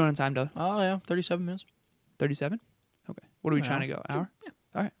 How are we doing on time, Doug? Oh, yeah. 37 minutes. 37? Okay. What are we An trying hour. to go? Hour? Yeah.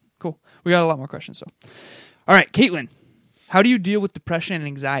 All right. Cool. We got a lot more questions, so. All right, Caitlin. How do you deal with depression and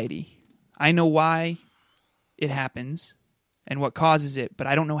anxiety? I know why it happens and what causes it, but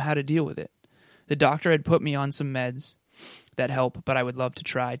I don't know how to deal with it. The doctor had put me on some meds that help, but I would love to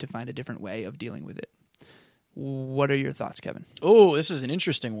try to find a different way of dealing with it. What are your thoughts, Kevin? Oh, this is an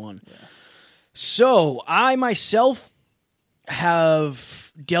interesting one. Yeah. So, I myself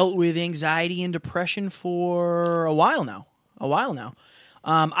have dealt with anxiety and depression for a while now.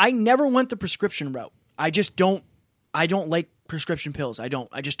 I never went the prescription route. I don't like prescription pills. I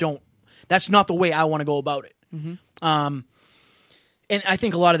just don't. That's not the way I want to go about it. Mm-hmm. And I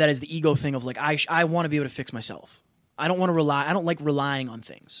think a lot of that is the ego thing of like, I want to be able to fix myself. I don't want to rely. I don't like relying on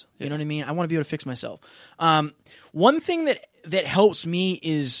things. You know what I mean? I want to be able to fix myself. One thing that helps me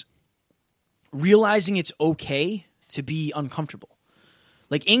is realizing it's okay to be uncomfortable.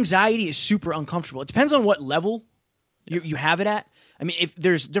 Like anxiety is super uncomfortable. It depends on what level you have it at. I mean, if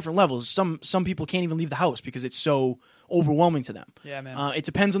there's different levels, some people can't even leave the house because it's so overwhelming to them. Yeah, man. It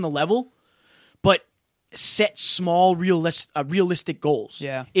depends on the level, but set small, realistic goals.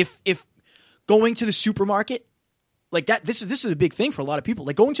 Yeah. If going to the supermarket like that. This is a big thing for a lot of people.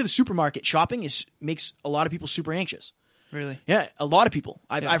 Like going to the supermarket shopping makes a lot of people super anxious. Really? Yeah, a lot of people.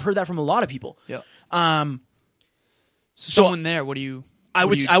 I've heard that from a lot of people. Yeah. So someone there, what do you? I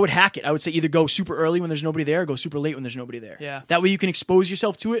would hack it. I would say either go super early when there's nobody there, or go super late when there's nobody there. Yeah. That way you can expose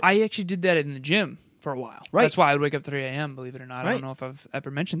yourself to it. I actually did that in the gym for a while. Right. That's why I would wake up 3 a.m., believe it or not. I Right. don't know if I've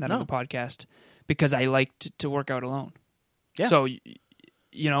ever mentioned that No. on the podcast, because I liked to work out alone. Yeah. So,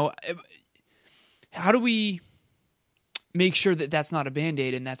 how do we make sure that that's not a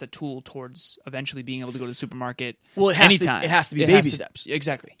Band-Aid and that's a tool towards eventually being able to go to the supermarket Well, it has anytime? to. It has to be baby steps.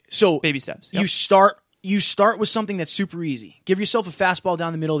 Exactly. So Baby steps. You start with something that's super easy. Give yourself a fastball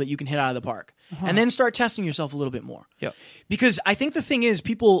down the middle that you can hit out of the park, and then start testing yourself a little bit more. Yep. Because I think the thing is,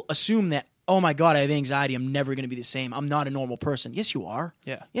 people assume that, oh my God, I have anxiety. I'm never going to be the same. I'm not a normal person. Yes, you are.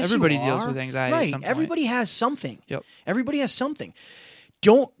 Yeah. Yes, Everybody you deals are. with anxiety Right. at some point. Everybody has something. Yep. Everybody has something.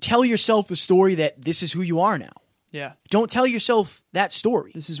 Don't tell yourself the story that this is who you are now. Yeah. Don't tell yourself that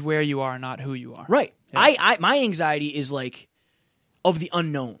story. This is where you are, not who you are. Right. Yeah. My anxiety is like of the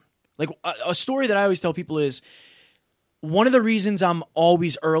unknown. Like a story that I always tell people is one of the reasons I'm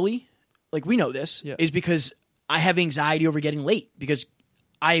always early, like we know this, Yeah. is because I have anxiety over getting late, because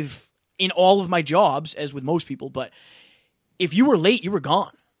in all of my jobs, as with most people, but if you were late, you were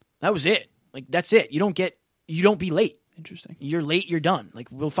gone. That was it. Like that's it. You don't be late. Interesting. You're late, you're done. Like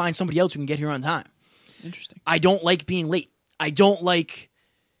we'll find somebody else who can get here on time. Interesting. I don't like being late. I don't like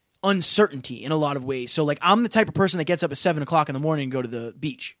uncertainty in a lot of ways. So like I'm the type of person that gets up at 7 o'clock in the morning and go to the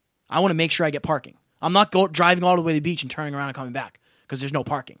beach. I want to make sure I get parking. I'm not driving all the way to the beach and turning around and coming back because there's no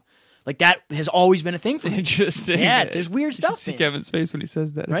parking. Like that has always been a thing for me. Interesting. Yeah, there's weird stuff. See man. Kevin's face when he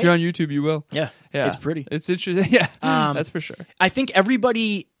says that. Right? If you're on YouTube, you will. Yeah, Yeah. it's pretty. It's interesting. Yeah, that's for sure. I think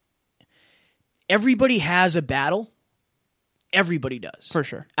everybody has a battle. Everybody does. For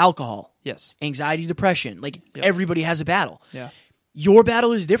sure. Alcohol, Yes. anxiety, depression. Like Yep. everybody has a battle. Yeah. Your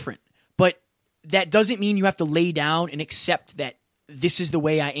battle is different, but that doesn't mean you have to lay down and accept that this is the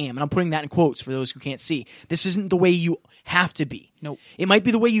way I am. And I'm putting that in quotes for those who can't see. This isn't the way you have to be. Nope. It might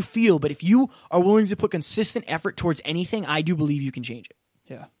be the way you feel, but if you are willing to put consistent effort towards anything, I do believe you can change it.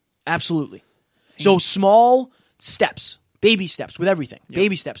 Yeah. Absolutely. So small steps, baby steps with everything.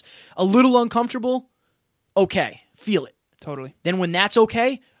 Baby steps. A little uncomfortable, okay, feel it. Totally. Then when that's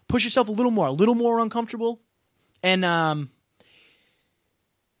okay, push yourself a little more uncomfortable. And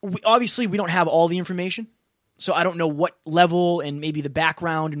obviously we don't have all the information, so I don't know what level and maybe the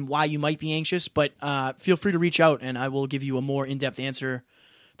background and why you might be anxious, but feel free to reach out and I will give you a more in-depth answer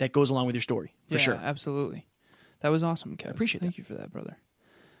that goes along with your story, for sure. Absolutely. That was awesome, Kev. appreciate Thank you for that, brother.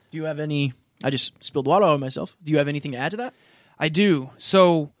 Do you have any... I just spilled water on myself. Do you have anything to add to that? I do.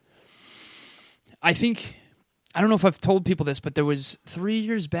 So I think, I don't know if I've told people this, but there was 3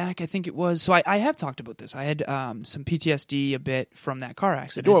 years back, I think it was. So I have talked about this. I had some PTSD a bit from that car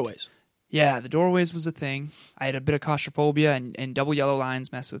accident. The doorways. Yeah, the doorways was a thing. I had a bit of claustrophobia, and double yellow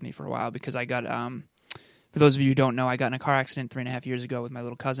lines messed with me for a while because I got, for those of you who don't know, I got in a car accident 3.5 years ago with my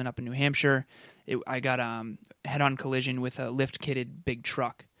little cousin up in New Hampshire. I got head-on collision with a lift-kitted big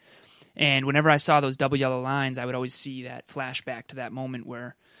truck. And whenever I saw those double yellow lines, I would always see that flashback to that moment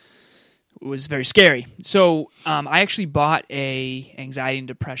where it was very scary. So I actually bought a anxiety and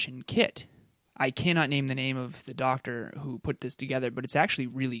depression kit. I cannot name the name of the doctor who put this together, but it's actually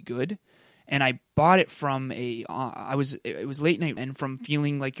really good. And I bought it from it was late night, and from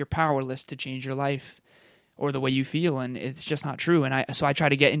feeling like you're powerless to change your life or the way you feel, and it's just not true. And so I try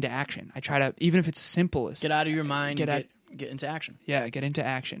to get into action. I try to, even if it's the simplest. Get out of your mind and get into action. Yeah, get into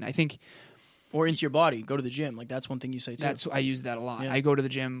action. I think... Or into your body. Go to the gym. Like, that's one thing you say, too. I use that a lot. Yeah. I go to the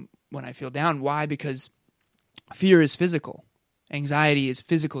gym when I feel down. Why? Because fear is physical. Anxiety is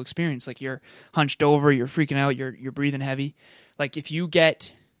physical experience. Like, you're hunched over, you're freaking out, you're breathing heavy. Like, if you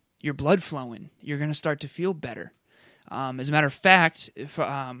get your blood flowing, you're going to start to feel better. As a matter of fact,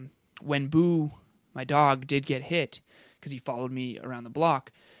 when Boo, my dog, did get hit, because he followed me around the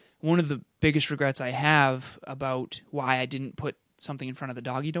block, one of the biggest regrets I have about why I didn't put something in front of the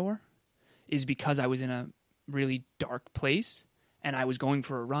doggy door is because I was in a really dark place and I was going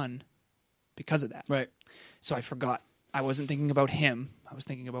for a run because of that. Right. So I forgot. I wasn't thinking about him. I was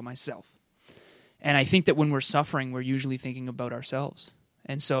thinking about myself. And I think that when we're suffering, we're usually thinking about ourselves.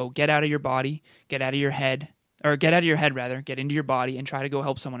 And so get out of your body, get out of your head, get into your body and try to go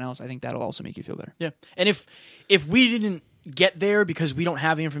help someone else. I think that'll also make you feel better. Yeah. And if we didn't get there because we don't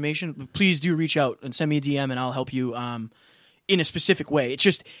have the information, please do reach out and send me a DM and I'll help you in a specific way.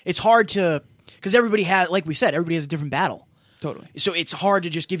 It's hard to, because everybody has, like we said, everybody has a different battle. Totally. So it's hard to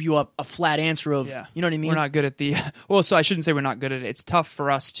just give you a flat answer of, you know what I mean? We're not good at so I shouldn't say we're not good at it. It's tough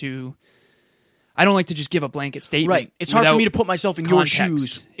for us to, I don't like to just give a blanket statement. Right. It's hard for without me to put myself in context. your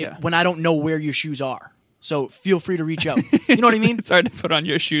shoes Yeah. when I don't know where your shoes are. So feel free to reach out. You know what I mean? It's hard to put on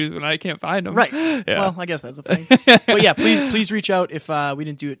your shoes when I can't find them. Right. Yeah. Well, I guess that's the thing. But yeah, please reach out if we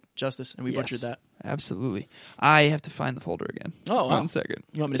didn't do it justice and we Yes. butchered that. Absolutely. I have to find the folder again. Oh, wow. 1 second.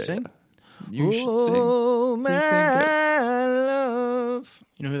 You want me to sing? You should Oh, sing. my Please sing love.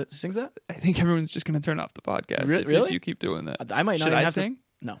 You know who sings that? I think everyone's just going to turn off the podcast if Really? you keep doing that. I might not Should even I have sing? to.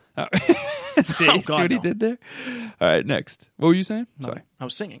 No. Oh. See, Oh, see God, what he no. did there? All right, next. What were you saying? No, Sorry. I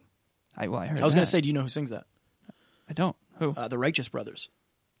was singing. I heard I was going that. to say, do you know who sings that? I don't. Who? The Righteous Brothers,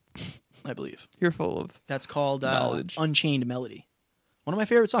 I believe. You're full of... That's called Knowledge. Unchained Melody. One of my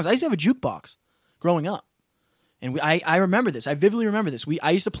favorite songs. I used to have a jukebox growing up. And I remember this. I vividly remember this.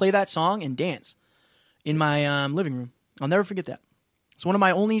 I used to play that song and dance in my living room. I'll never forget that. It's one of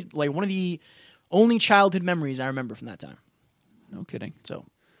the only childhood memories I remember from that time. No kidding. So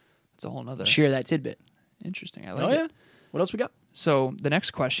It's a whole nother... share that tidbit. Interesting. I like Oh, it. yeah? What else we got? So the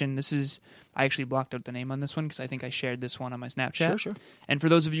next question, I actually blocked out the name on this one because I think I shared this one on my Snapchat. Sure. And for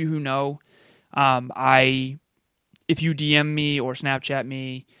those of you who know, if you DM me or Snapchat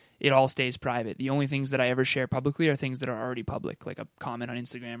me, it all stays private. The only things that I ever share publicly are things that are already public, like a comment on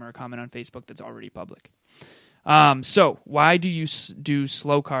Instagram or a comment on Facebook that's already public. So why do you do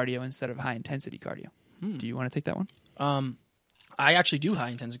slow cardio instead of high intensity cardio? Do you want to take that one? I actually do high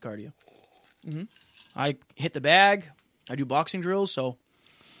intensity cardio. Mm-hmm. I hit the bag. I do boxing drills. So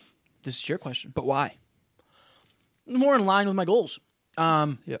this is your question. But why? More in line with my goals.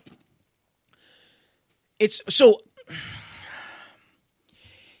 Yep. It's so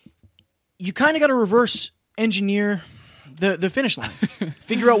you kind of got to reverse engineer the finish line.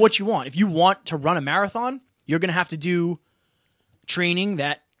 Figure out what you want. If you want to run a marathon, you're going to have to do training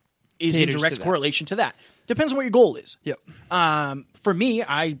that is Caters in to direct that. correlation to that. Depends on what your goal is. Yep. For me,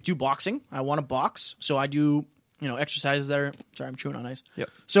 I do boxing. I want to box, so I do exercises that are. Sorry, I'm chewing on ice. Yep.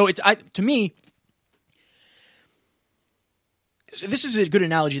 So to me. So this is a good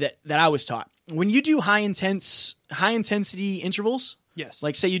analogy that I was taught. When you do high intensity intervals, Yes.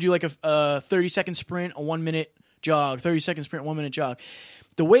 like say you do like a 30-second sprint, a 1 minute jog, 30-second sprint, 1 minute jog.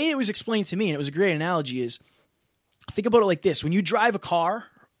 The way it was explained to me, and it was a great analogy, is think about it like this. When you drive a car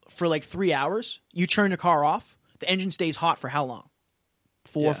for like 3 hours, you turn the car off, the engine stays hot for how long?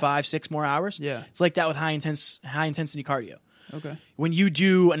 4, 5, 6 more hours? Yeah. It's like that with high intensity cardio. Okay. When you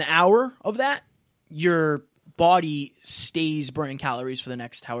do an hour of that, your body stays burning calories for the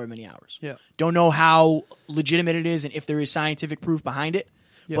next however many hours. Yeah. Don't know how legitimate it is and if there is scientific proof behind it,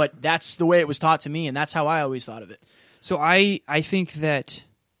 Yeah. but that's the way it was taught to me, and that's how I always thought of it. So I think that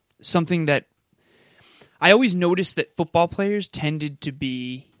something that I always noticed that football players tended to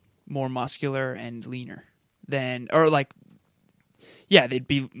be more muscular and leaner than, or like, yeah, they'd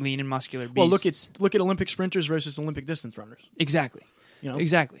be lean and muscular beasts. Well, look at Olympic sprinters versus Olympic distance runners. Exactly. You know?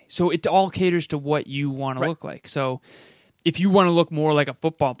 Exactly. So it all caters to what you want to Right. look like. So if you want to look more like a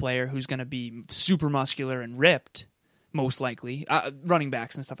football player who's going to be super muscular and ripped, most likely, running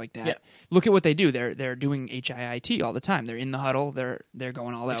backs and stuff like that. Yeah. Look at what they do. They're doing HIIT all the time. They're in the huddle. They're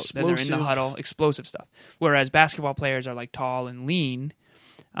going all out. Then they're in the Explosive. huddle, explosive stuff. Whereas basketball players are like tall and lean,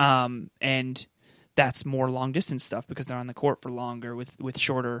 and that's more long distance stuff because they're on the court for longer with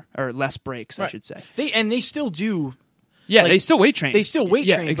shorter or less breaks, I Right. should say. They still do. Yeah, Like, they still weight train. They still weight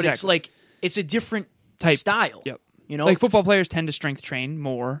Yeah, train, but it's exactly. like it's a different Type. style. Yep. You know, Like football players tend to strength train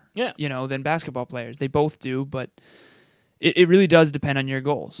more, Yeah. than basketball players. They both do, but it really does depend on your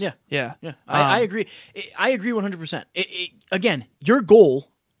goals. Yeah. Yeah. Yeah, I agree. I agree 100%. Again, your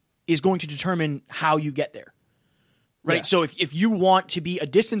goal is going to determine how you get there, right? Yeah. So if you want to be a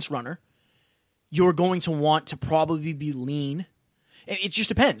distance runner, you're going to want to probably be lean. It just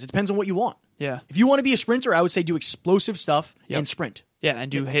depends. It depends on what you want. Yeah. If you want to be a sprinter, I would say do explosive stuff Yep. and sprint. Yeah, and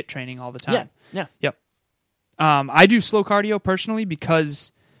do HIIT training all the time. Yeah, yeah. Yep. I do slow cardio personally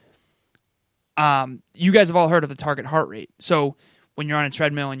because you guys have all heard of the target heart rate. So when you're on a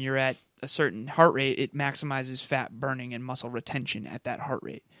treadmill and you're at a certain heart rate, it maximizes fat burning and muscle retention at that heart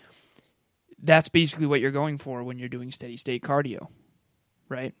rate. That's basically what you're going for when you're doing steady state cardio,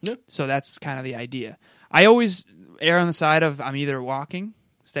 right? Yeah. So that's kind of the idea. I always err on the side of I'm either walking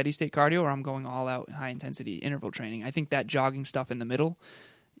steady state cardio or I'm going all out high intensity interval training. I think that jogging stuff in the middle,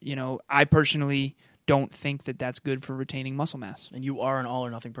 I personally don't think that that's good for retaining muscle mass. And you are an all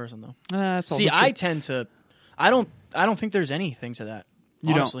or nothing person, though. That's all. See, I tend to. I don't think there's anything to that. You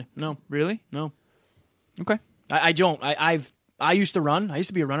don't? honestly. No, really no. okay. I don't. I used to run. I used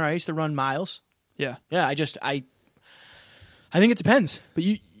to be a runner. I used to run miles. Yeah, Yeah, I think it depends. but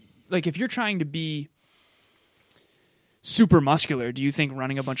if you're trying to be super muscular, do you think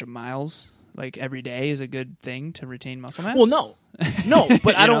running a bunch of miles like every day is a good thing to retain muscle mass? Well, no,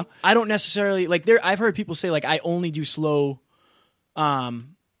 but You know? I don't necessarily like I've heard people say like I only do slow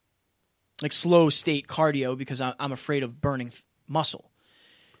state cardio because I'm afraid of burning muscle.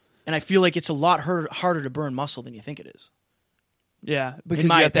 And I feel like it's a lot harder to burn muscle than you think it is. Yeah, because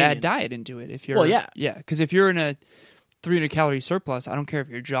my you have to opinion. add diet into it. If you're, Well, yeah. yeah, because if you're in a 300 calorie surplus, I don't care if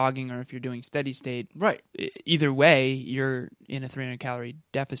you're jogging or if you're doing steady state. Right. Either way, you're in a 300 calorie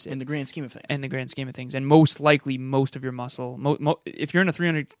deficit In the grand scheme of things. in the grand scheme of things. And most likely, most of your muscle, if you're in a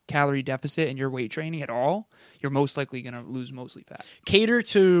 300 calorie deficit and you're weight training at all, you're most likely going to lose mostly fat Cater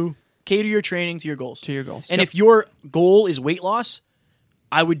your training to your goals. to your goals. And if your goal is weight loss,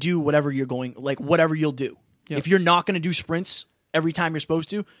 I would do whatever you'll do. Yep. If you're not going to do sprints every time you're supposed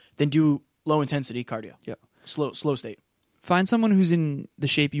to, then do low intensity cardio. Yep. Slow state. Find someone who's in the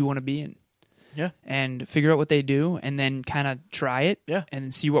shape you want to be in. Yeah. And figure out what they do and then kind of try it. Yeah.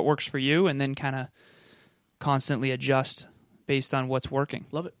 And see what works for you and then kind of constantly adjust based on what's working.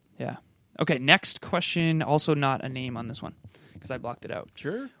 Love it. Yeah. Okay, next question. Also not a name on this one because I blocked it out.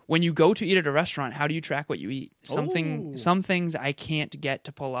 Sure. When you go to eat at a restaurant, how do you track what you eat? Some things I can't get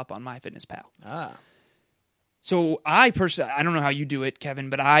to pull up on MyFitnessPal. Ah. So I don't know how you do it, Kevin,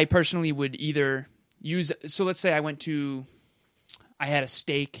 but I personally would either use. So let's say I had a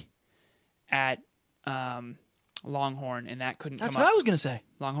steak at Longhorn, and that couldn't That's come what up. I was going to say.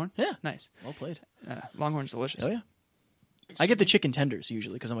 Longhorn, Yeah. nice. Well played. Longhorn's delicious. Oh, yeah. I get the chicken tenders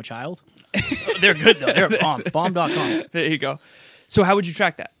usually because I'm a child. They're good, though. They're bomb. Bomb.com. There you go. So how would you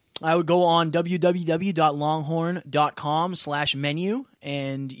track that? I would go on www.longhorn.com/menu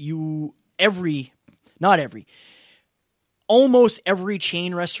and almost every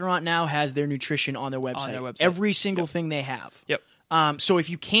chain restaurant now has their nutrition on their website. Every single thing they have. Yep. So if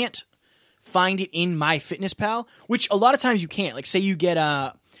you can't find it in MyFitnessPal, which a lot of times you can't, like say you get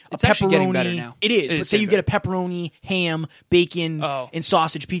a It's actually pepperoni. getting better now. It is. But say you get a pepperoni, ham, bacon, Oh. and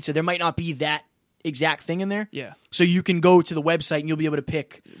sausage pizza. There might not be that exact thing in there. Yeah. So you can go to the website and you'll be able to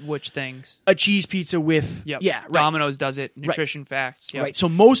pick Which things? a cheese pizza with Yep. yeah, right. Domino's does it. Nutrition facts. Yep. Right. So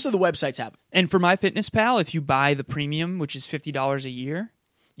most of the websites have it. And for MyFitnessPal, if you buy the premium, which is $50 a year,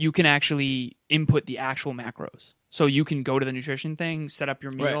 you can actually input the actual macros. So you can go to the nutrition thing, set up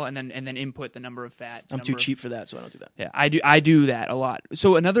your meal, Right. and then input the number of fat. I'm too cheap for that, so I don't do that. Yeah, I do that a lot.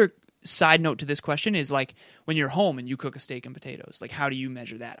 So another side note to this question is like when you're home and you cook a steak and potatoes, like how do you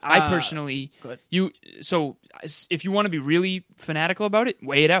measure that? I personally, go ahead. so if you want to be really fanatical about it,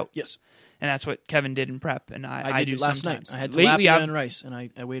 weigh it out. Yes. And that's what Kevin did in prep, and I did do it last sometimes. night. I had Lately, tilapia and rice, and I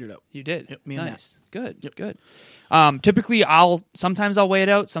weighed it out. You did. Yep, me and nice. Good. Good. Typically, sometimes I'll weigh it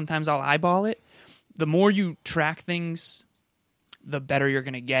out. Sometimes I'll eyeball it. The more you track things, the better you're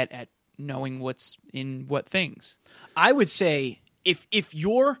going to get at knowing what's in what things. I would say if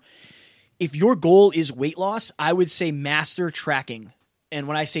your goal is weight loss, I would say master tracking. And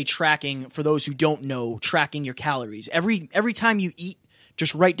when I say tracking, for those who don't know, tracking your calories. Every time you eat,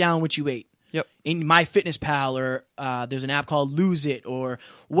 just write down what you ate. Yep. In MyFitnessPal, or there's an app called Lose It, or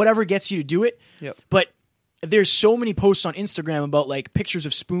whatever gets you to do it. Yep. But there's so many posts on Instagram about like pictures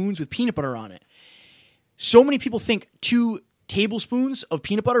of spoons with peanut butter on it. So many people think 2 tablespoons of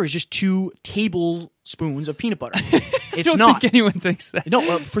peanut butter is just 2 tablespoons of peanut butter. It's I don't not. think anyone thinks that.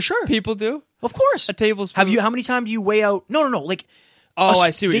 No, for sure. People do. Of course. A tablespoon. How many times do you weigh out? No. Like,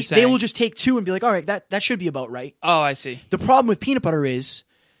 I see what you're saying. They will just take 2 and be like, all right, that should be about right. Oh, I see. The problem with peanut butter is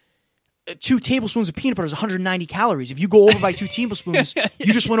 2 tablespoons of peanut butter is 190 calories. If you go over by 2 tablespoons,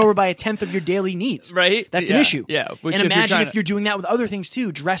 you just went over by 1/10 of your daily needs. Right? That's an issue. Yeah. Which And imagine if you're you're doing that with other things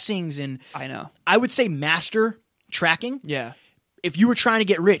too, dressings and. I know. I would say master tracking. Yeah. If you were trying to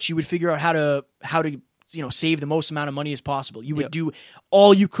get rich, you would figure out how to save the most amount of money as possible. You would do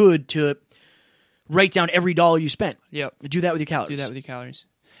all you could to write down every dollar you spent. Yep. Do that with your calories. Do that with your calories.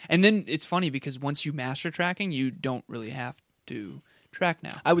 And then it's funny because once you master tracking, you don't really have to track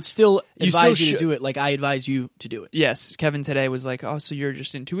now. I would still advise you to should. do it like I advise you to do it. Yes. Kevin today was like, oh, so you're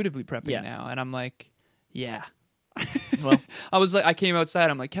just intuitively prepping now. And I'm like, yeah. Well, I came outside.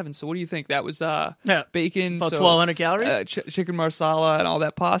 I'm like, Kevin, so what do you think? That was bacon. About 1,200 calories? Chicken marsala and all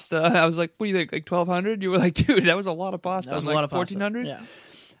that pasta. I was like, what do you think? Like 1,200? You were like, dude, that was a lot of pasta. That was I'm a like, lot of pasta. 1,400?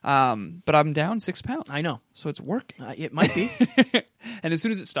 Yeah. But I'm down 6 pounds. I know. So it's working. It might be. And as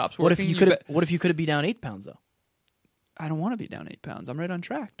soon as it stops What working, if you could be down 8 pounds though? I don't want to be down 8 pounds. I'm right on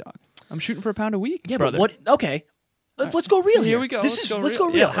track, dog. I'm shooting for a pound a week. Yeah, brother. but what? Okay, let's go real here. Here we go. Let's go Let's real.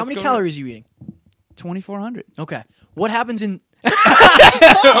 go real. How Let's many go calories are you eating? 2,400 Okay. What happens in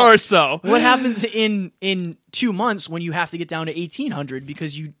or so. What happens in 2 months when you have to get down to 1,800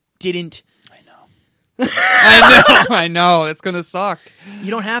 because you didn't? I know. I know. It's going to suck.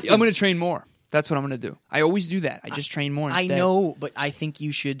 You don't have to. I'm going to train more. That's what I'm going to do. I always do that. I just train more instead. I know, but I think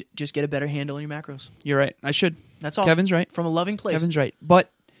you should just get a better handle on your macros. You're right. I should. That's all. Kevin's right. From a loving place. Kevin's right. But,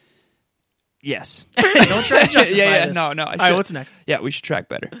 yes. Don't try to justify this. No, I should. All right, what's next? Yeah, we should track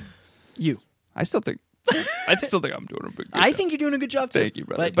better. You. I still think I'm doing a good job. I think you're doing a good job, too. Thank you,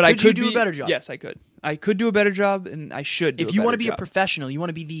 brother. But I could you could do a better job? Yes, I could. I could do a better job, and I should do If a you better want to be job. a professional, you want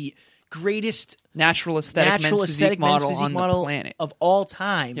to be the greatest natural aesthetic men's physique model on the planet of all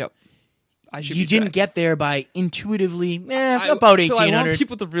time. Yep. You didn't get there by intuitively, about So I 1,800. want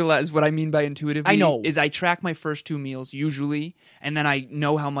people to realize what I mean by intuitively. I know. Is I track my first 2 meals usually, and then I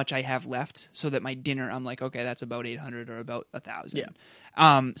know how much I have left, so that my dinner, I'm like, okay, that's about 800 or about 1,000.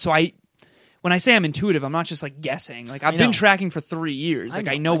 Yeah. So when I say I'm intuitive, I'm not just like guessing. Like I've I been know. tracking for 3 years. Like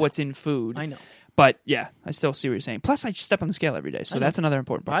I know what's in food. I know. But yeah, I still see what you're saying. Plus, I step on the scale every day, so that's another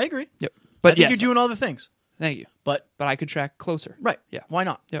important part. I agree. Yep. I But think yes, you're doing all the things. thank you. But I could track closer. right. Yeah. Why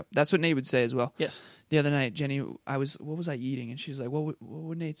not? Yep. That's what Nate would say as well. Yes. The other night, Jenny, what was I eating? And she's like, what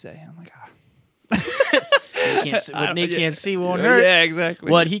would Nate say? I'm like, What Nate can't see won't hurt. Yeah,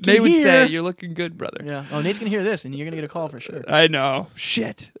 exactly. What he can Nate would hear. say, you're looking good, brother. Yeah. Oh, Nate's gonna hear this, and you're gonna get a call for sure. I know.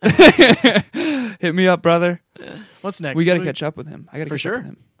 Shit. Hit me up, brother. What's next? We got to catch up with him. I got to for catch sure. up with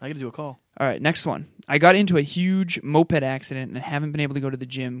him. I got to do a call. All right, next one. I got into a huge moped accident and haven't been able to go to the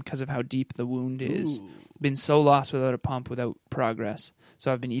gym because of how deep the wound is. Ooh. Been so lost without a pump, without progress.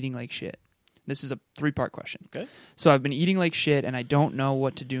 So I've been eating like shit. This is a 3-part question. Okay. So I've been eating like shit, and I don't know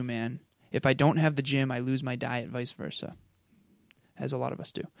what to do, man. If I don't have the gym, I lose my diet, vice versa. As a lot of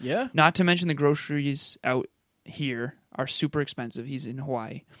us do. Yeah. Not to mention the groceries out here are super expensive. He's in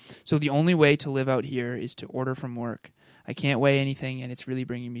Hawaii. So the only way to live out here is to order from work. I can't weigh anything, and it's really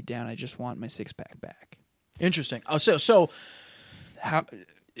bringing me down. I just want my 6-pack back. Interesting. Oh, so How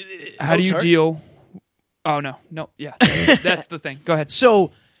do you sorry? deal? Oh, no. Yeah, that's the thing. Go ahead.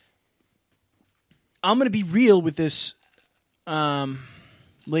 So I'm going to be real with this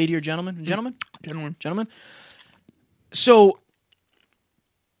lady or gentleman. Gentleman. So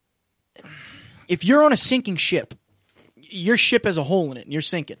if you're on a sinking ship, your ship has a hole in it and you're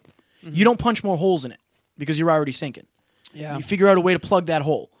sinking. Mm-hmm. You don't punch more holes in it because you're already sinking. Yeah. You figure out a way to plug that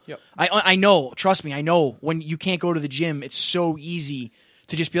hole. Yep. I know, trust me, I know when you can't go to the gym, it's so easy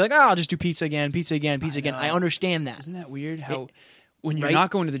to just be like, I'll just do pizza again. I understand that. Isn't that weird how when you're right? not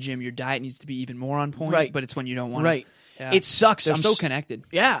going to the gym, your diet needs to be even more on point, Right. but it's when you don't want Right. to. Yeah. It sucks. They're so connected.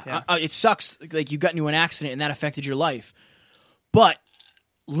 Yeah. It sucks like you got into an accident and that affected your life. But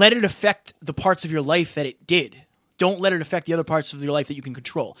let it affect the parts of your life that it did. Don't let it affect the other parts of your life that you can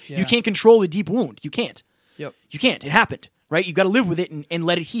control. Yeah. You can't control the deep wound. You can't. Yep. You can't. It happened, right? You got to live with it and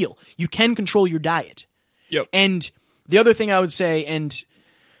let it heal. You can control your diet. Yep. And the other thing I would say, and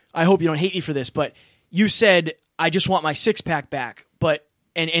I hope you don't hate me for this, but you said, I just want my 6-pack back, but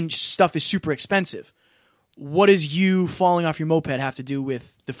and stuff is super expensive. What does you falling off your moped have to do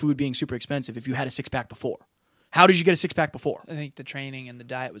with the food being super expensive if you had a 6-pack before? How did you get a 6-pack before? I think the training and the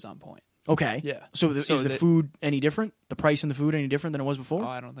diet was on point. Okay. Yeah. So, is the food any different? The price in the food any different than it was before? Oh,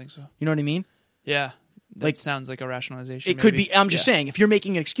 I don't think so. You know what I mean? Yeah. That Like- sounds like a rationalization. It could maybe. be. I'm just saying, if you're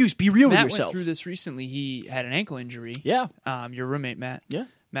making an excuse, be real Matt with yourself. went through this recently. He had an ankle injury. Yeah. Your roommate, Matt. Yeah.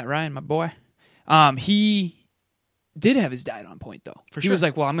 Matt Ryan, my boy. He did have his diet on point, though. He sure. was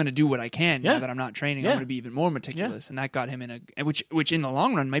like, well, I'm going to do what I can Yeah. now that I'm not training. Yeah. I'm going to be even more meticulous. And that got him in a... Which in the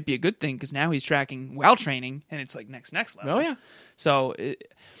long run might be a good thing because now he's tracking while training, and it's like next level. Oh, yeah. So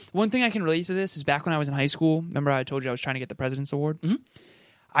one thing I can relate to this is back when I was in high school, remember I told you I was trying to get the President's Award? Mm-hmm.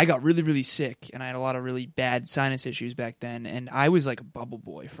 I got really, really sick, and I had a lot of really bad sinus issues back then, and I was like a bubble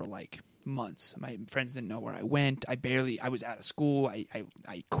boy for like months. My friends didn't know where I went. I was out of school.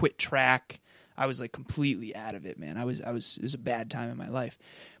 I quit track. I was like completely out of it, man. It was a bad time in my life.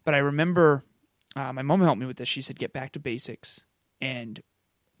 But I remember my mom helped me with this. She said, get back to basics. And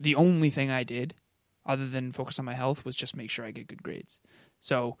the only thing I did other than focus on my health was just make sure I get good grades.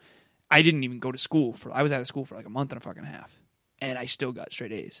 So I didn't even go to school I was out of school for like a month and a fucking half. And I still got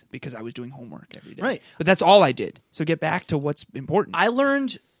straight A's because I was doing homework every day. Right. But that's all I did. So get back to what's important. I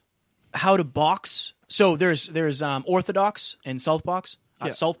learned how to box. So there's orthodox and southpaws.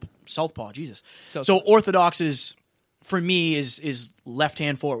 Yeah. Southpaw. Jesus. Southpaw. So orthodox is for me is left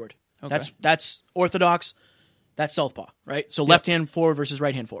hand forward. Okay. That's orthodox. That's southpaw, right? So left hand forward versus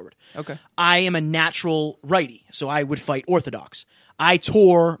right hand forward. Okay. I am a natural righty, so I would fight orthodox. I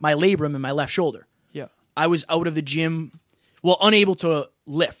tore my labrum in my left shoulder. Yeah. I was out of the gym, unable to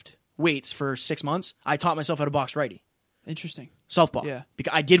lift weights for 6 months. I taught myself how to box righty. Interesting. Southpaw. Yeah.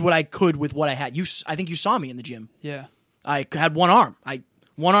 Because I did what I could with what I had. I think you saw me in the gym. Yeah. I had one arm.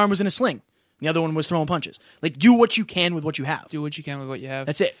 One arm was in a sling. The other one was throwing punches. Like, do what you can with what you have. Do what you can with what you have.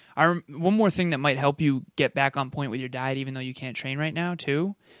 That's it. One more thing that might help you get back on point with your diet, even though you can't train right now,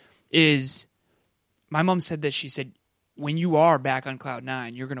 too, is my mom said this. She said, when you are back on cloud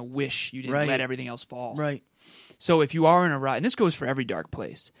 9, you're going to wish you didn't let everything else fall. Right. So if you are in a rut, and this goes for every dark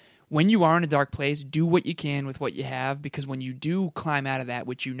place, when you are in a dark place, do what you can with what you have, because when you do climb out of that,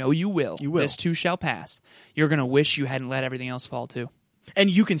 which you know you will, this too shall pass, you're going to wish you hadn't let everything else fall, too. And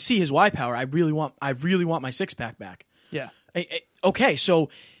you can see his Y power. I really want my six-pack back. Yeah. Okay, so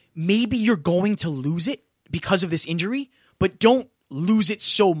maybe you're going to lose it because of this injury, but don't lose it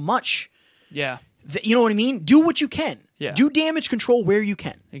so much. Yeah. You know what I mean? Do what you can. Yeah. Do damage control where you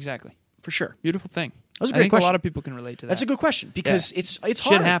can. Exactly. For sure. Beautiful thing. That was a great I think question. a lot of people can relate to that. That's a good question because it's hard.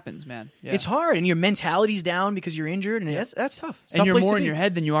 Shit happens, man. Yeah. It's hard, and your mentality's down because you're injured, and that's tough. It's a and tough you're place more to in be. your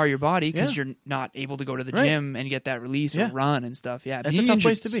head than you are your body because you're not able to go to the gym and get that release or run and stuff. Yeah, that's being a tough injured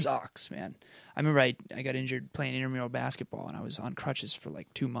place to be. Sucks, man. I remember I got injured playing intramural basketball, and I was on crutches for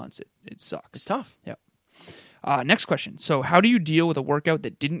like 2 months. It sucks. It's tough. Yep. Next question. So, how do you deal with a workout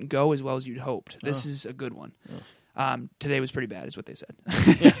that didn't go as well as you'd hoped? This is a good one. Today was pretty bad, is what they said.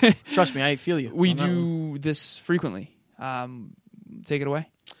 Yeah. Trust me, I feel you. We do this frequently. Take it away.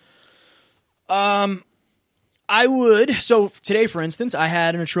 I would. So today, for instance, I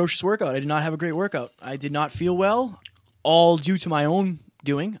had an atrocious workout. I did not have a great workout. I did not feel well, all due to my own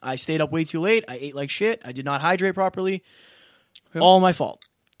doing. I stayed up way too late. I ate like shit. I did not hydrate properly. Yep. All my fault.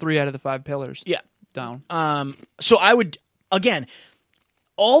 3 out of the 5 pillars. Yeah. Down. So I would, again,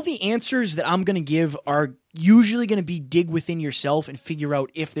 all the answers that I'm going to give are usually going to be dig within yourself and figure out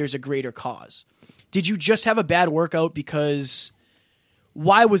if there's a greater cause. Did you just have a bad workout because,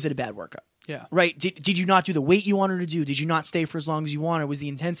 why was it a bad workout? Yeah. Right? Did you not do the weight you wanted to do? Did you not stay for as long as you wanted? Was the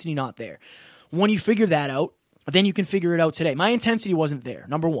intensity not there? When you figure that out, then you can figure it out today. My intensity wasn't there,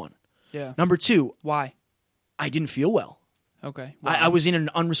 number one. Yeah. Number two. Why? I didn't feel well. Okay. I was in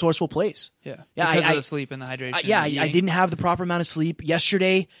an unresourceful place. Yeah. Yeah, because of the sleep and the hydration. I didn't have the proper amount of sleep.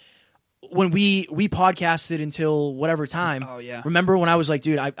 Yesterday, when we podcasted until whatever time. Oh, yeah. Remember when I was like,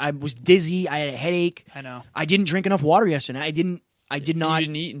 dude, I was dizzy. I had a headache. I know. I didn't drink enough water yesterday. I did not. You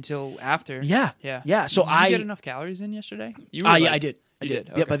didn't eat until after. Yeah. Yeah. Yeah. So did you get enough calories in yesterday? Yeah, I did. I did.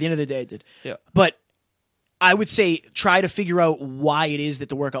 Okay. Yeah, by the end of the day, I did. Yeah. But I would say try to figure out why it is that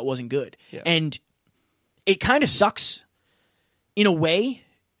the workout wasn't good. Yeah. And it kind of sucks in a way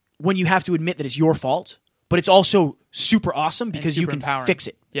when you have to admit that it's your fault, but it's also super awesome because you can fix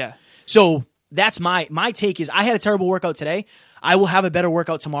it. Yeah. So that's my take is I had a terrible workout today. I will have a better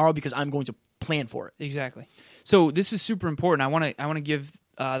workout tomorrow because I'm going to plan for it. Exactly. So this is super important. I want to give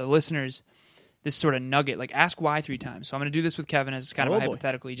the listeners this sort of nugget, like ask why 3 times. So I'm going to do this with Kevin as kind of a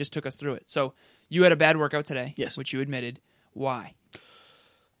hypothetical. He just took us through it. So you had a bad workout today, yes, which you admitted. Why?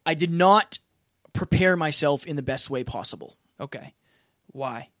 I did not prepare myself in the best way possible. Okay.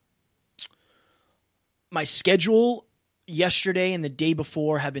 Why? My schedule yesterday and the day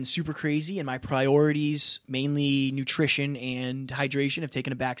before have been super crazy, and my priorities, mainly nutrition and hydration, have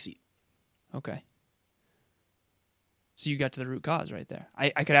taken a backseat. Okay. So you got to the root cause right there.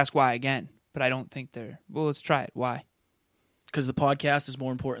 I could ask why again, but I don't think they're... Well, let's try it. Why? Because the podcast is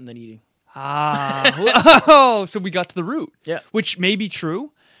more important than eating. Oh, so we got to the root. Yeah. Which may be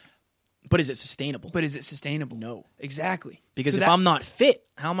true. But is it sustainable? No. Exactly. Because if I'm not fit,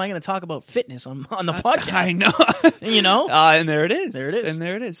 how am I going to talk about fitness on the podcast? I know. You know? And there it is. And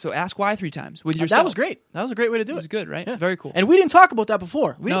there it is. So ask why 3 times with yourself. That was great. That was a great way to do it. It was good, right? Yeah. Very cool. And we didn't talk about that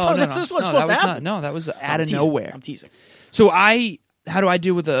before. No, That's just what's supposed to happen. That was out of nowhere. I'm teasing. So how do I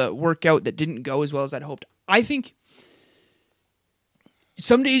deal with a workout that didn't go as well as I'd hoped? I think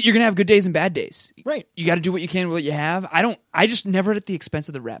some days you're going to have good days and bad days. Right. You got to do what you can with what you have. I just never at the expense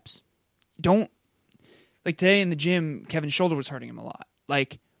of the reps. Like today in the gym, Kevin's shoulder was hurting him a lot.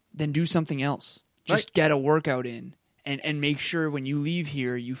 Like, then do something else. Just get a workout in and make sure when you leave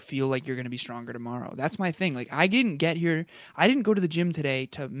here, you feel like you're going to be stronger tomorrow. That's my thing. Like, I didn't go to the gym today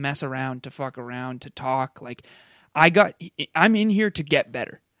to mess around, to fuck around, to talk. Like, I'm in here to get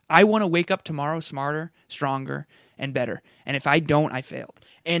better. I want to wake up tomorrow smarter, stronger, and better. And if I don't, I failed.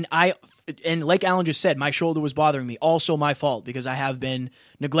 And like Alan just said, my shoulder was bothering me. Also my fault because I have been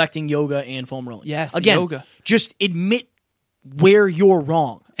neglecting yoga and foam rolling. Yes, again, yoga. Just admit where you're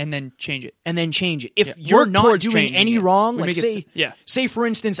wrong. And then change it. If you're not doing any wrong, like say for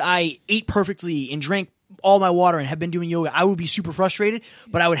instance, I ate perfectly and drank all my water and have been doing yoga, I would be super frustrated,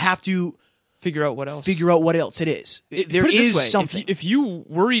 but I would have to figure out what else it is. There is something. If you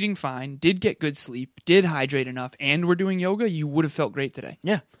were eating fine, did get good sleep, did hydrate enough, and were doing yoga, you would have felt great today.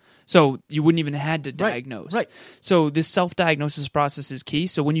 Yeah. So you wouldn't even had to diagnose. Right. So this self-diagnosis process is key.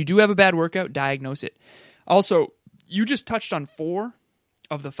 So when you do have a bad workout, diagnose it. Also, you just touched on 4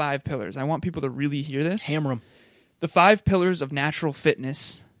 of the 5 pillars. I want people to really hear this. Hammer them. The 5 pillars of natural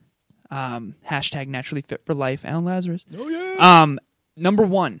fitness. Hashtag naturally fit for life. Alan Lazarus. Oh, yeah. Number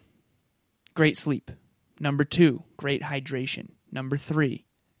 1, great sleep. Number 2, great hydration. Number 3,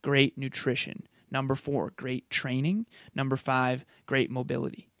 great nutrition. Number 4, great training. Number 5, great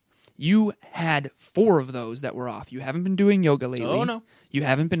mobility. You had 4 of those that were off. You haven't been doing yoga lately. Oh, no. You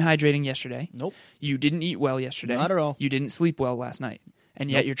haven't been hydrating yesterday. Nope. You didn't eat well yesterday. Not at all. You didn't sleep well last night. And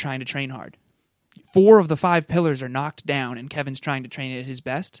yet you're trying to train hard. 4 of the 5 pillars are knocked down, and Kevin's trying to train at his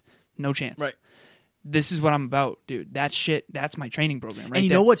best. No chance. Right. This is what I'm about, dude. That shit, that's my training program right And you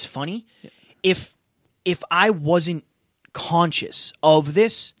there. know what's funny? If I wasn't conscious of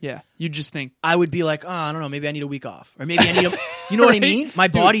this, Yeah. You just think, I would be like, oh, I don't know, maybe I need a week off. Or maybe I need a... You know what I Right? mean? My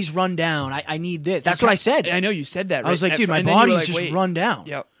Dude. body's run down. I need this. That's what I said. I know you said that. Right? I was like, dude, my And then you were body's like, just wait. run down.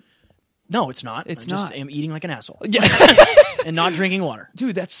 Yep. No, it's not. It's I just not. am eating like an asshole. Yeah. And not drinking water.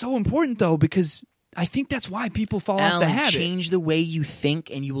 Dude, that's so important, though, because I think that's why people fall off the Alan, habit. change the way you think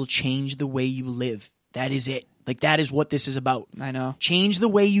and you will change the way you live. That is it. Like, that is what this is about. I know. Change the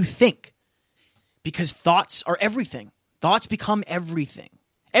way you think. Because thoughts are everything. Thoughts become everything.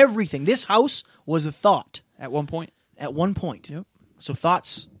 Everything. This house was a thought At one point, at one point. Yep. So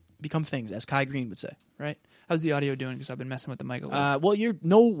thoughts become things, as Kai Green would say. right? How's the audio doing? Because I've been messing with the mic a little. Well, you're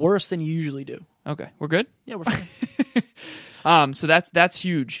no worse than you usually do. Okay, we're good? Yeah, we're fine. So that's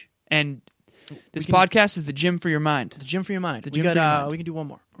huge. And this podcast is the gym for your mind. The gym for your mind. The We gym got. for your mind. We can do one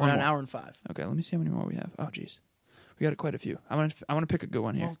more. We're One at an more. hour and 5. Okay, let me see how many more we have. Oh, jeez. We got quite a few. I want to pick a good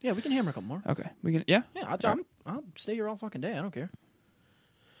one here. Well, yeah, we can hammer a couple more. Okay, we can. Yeah, Yeah, I'll stay here all fucking day. I don't care.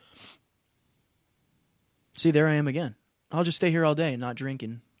 See, there I am again. I'll just stay here all day and not drink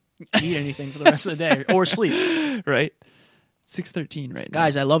and eat anything for the rest of the day or sleep. right. 6:13 right now.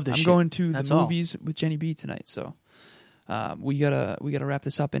 Guys, I love this I'm shit. going to That's the all. movies with Jenny B tonight, so we gotta wrap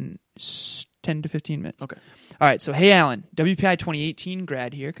this up in 10 to 15 minutes. Okay. All right. So hey, Alan, WPI 2018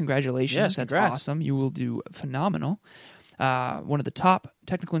 grad here. Congratulations. Yes, That's congrats. awesome. You will do phenomenal. One of the top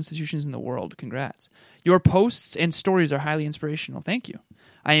technical institutions in the world. Congrats. Your posts and stories are highly inspirational. Thank you.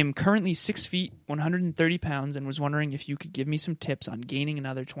 I am currently 6 feet, 130 pounds, and was wondering if you could give me some tips on gaining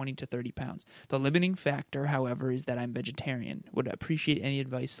another 20 to 30 pounds. The limiting factor, however, is that I'm vegetarian. Would appreciate any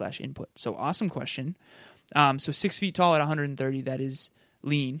advice / input. So awesome question. So 6 feet tall at 130, that is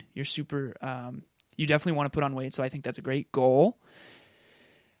lean. You're super, you definitely want to put on weight, so I think that's a great goal.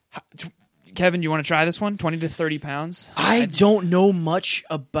 Kevin, do you want to try this one? 20 to 30 pounds? I don't know much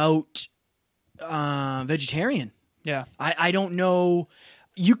about vegetarian. Yeah. I don't know.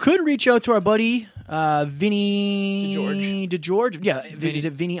 You could reach out to our buddy Vinny DeGeorge. Yeah, Vinny. is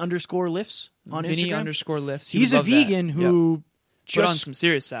it Vinny _lifts on Vinny Instagram? _lifts. He's a vegan who put on just some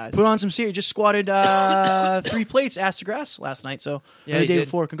serious size. put on some serious. Just squatted 3 plates ass to grass last night. So Yeah, or the he day did.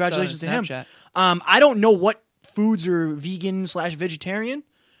 before. Congratulations Saw to it him. on Snapchat. I don't know what foods are vegan / vegetarian,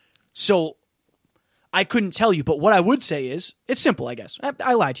 so I couldn't tell you. But what I would say is it's simple. I guess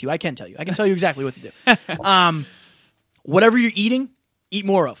I lied to you. I can tell you. I can tell you exactly what to do. Whatever you're eating, eat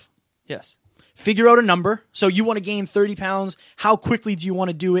more of. Yes. Figure out a number. So you want to gain 30 pounds. How quickly do you want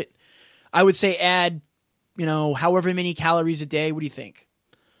to do it? I would say add, however many calories a day. What do you think?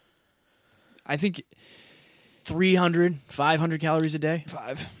 I think 300, 500 calories a day?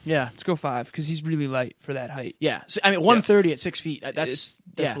 5. Yeah. Let's go 5 because he's really light for that height. Yeah. So, 130 at 6 feet. That's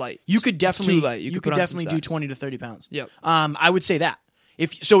That's light. You could It's definitely, too light. You could could put on some definitely do size. 20 to 30 pounds. Yep. I would say that.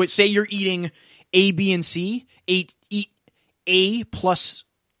 Say you're eating A, B, and C. Eat A plus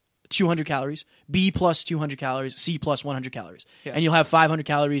 200 calories, B plus 200 calories, C plus 100 calories. Yeah. And you'll have 500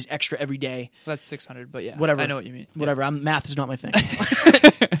 calories extra every day. That's 600, but yeah. Whatever. I know what you mean. Whatever. Math is not my thing. No,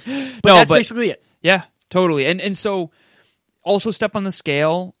 that's but- basically it. Yeah, totally. And so also step on the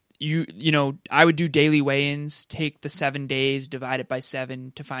scale. I would do daily weigh-ins, take the 7 days, divide it by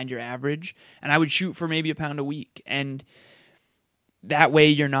 7 to find your average, and I would shoot for maybe a pound a week. And that way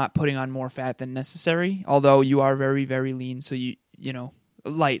you're not putting on more fat than necessary, although you are very, very lean, so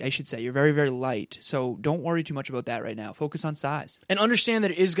light, I should say. You're very, very light. So don't worry too much about that right now. Focus on size. And understand that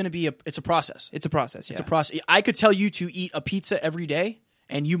it is going to be it's a process. It's a process, yeah. It's a process. I could tell you to eat a pizza every day,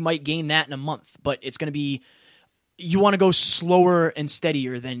 and you might gain that in a month, but it's going to be, you want to go slower and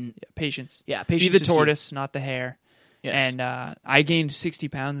steadier than, Patience. yeah, Be patience the is key. tortoise, not the hare. Yes. And I gained 60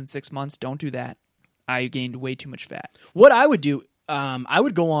 pounds in 6 months. Don't do that. I gained way too much fat. What I would do, I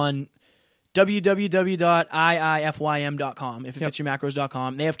would go on www.iifym.com if it fits your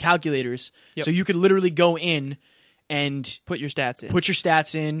macros.com. They have calculators. Yep. So you could literally go in and Put your stats in. put your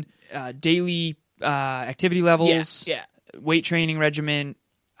stats in. Daily activity levels. Yeah. Weight training regimen,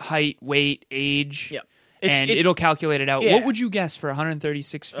 height, weight, age. Yeah. It'll calculate it out. Yeah. What would you guess for a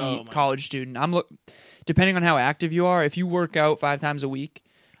 136 feet Oh, my college student? Depending on how active you are, if you work out 5 times a week,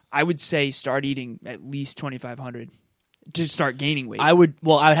 I would say start eating at least 2,500 to start gaining weight. I would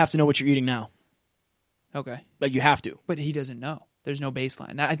have to know what you're eating now. Okay. Like, you have to. But he doesn't know. There's no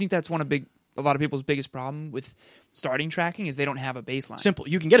baseline. I think that's a lot of people's biggest problem with starting tracking is they don't have a baseline. Simple.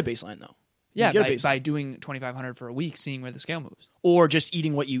 You can get a baseline, though. You Yeah, can get a baseline. by doing 2,500 for a week, seeing where the scale moves. Or just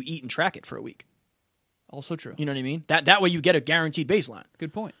eating what you eat and track it for a week. Also true. You know what I mean? That way you get a guaranteed baseline.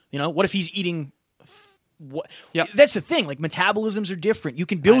 Good point. You know, what if he's eating... What? Yep. That's the thing. Like, metabolisms are different. You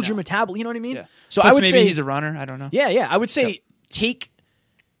can build I your know. metabolism. You know what I mean? Yeah. So Plus I would maybe say he's a runner. I don't know. Yeah. I would say take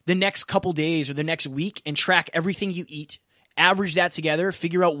the next couple days or the next week and track everything you eat, average that together,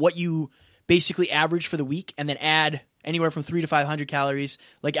 figure out what you basically average for the week, and then add anywhere from 300 to 500 calories.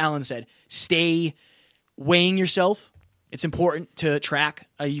 Like Alan said, stay weighing yourself. It's important to track.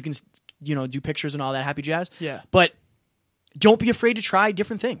 You can, do pictures and all that happy jazz. Yeah. But don't be afraid to try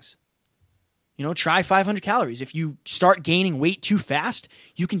different things. Try 500 calories. If you start gaining weight too fast,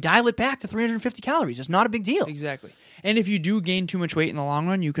 you can dial it back to 350 calories. It's not a big deal. Exactly. And if you do gain too much weight in the long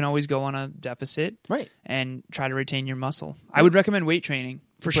run, you can always go on a deficit and try to retain your muscle. I would recommend weight training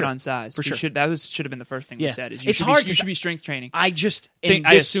to put on size. For sure. Should have been the first thing we said. Is It's hard you should be strength training. I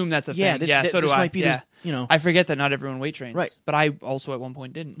assume that's a thing. Yeah, so do this I. might be yeah. this, I forget that not everyone weight trains. Right. But I also at one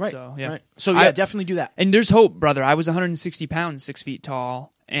point didn't. Right. So, yeah. Right. So, definitely do that. And there's hope, brother. I was 160 pounds, 6 feet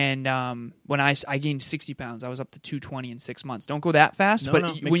tall. And when I gained 60 pounds, I was up to 220 in 6 months. Don't go that fast. No, but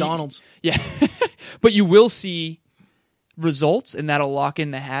no, when McDonald's. But you will see results, and that'll lock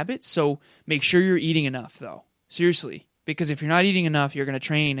in the habits. So make sure you're eating enough, though. Seriously. Because if you're not eating enough, you're going to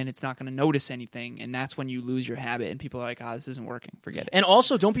train, and it's not going to notice anything. And that's when you lose your habit, and people are like, this isn't working. Forget it. And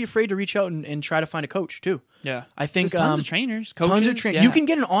also, don't be afraid to reach out and try to find a coach, too. Yeah. I think there's tons of trainers, coaches. Tons of trainers. Yeah. You can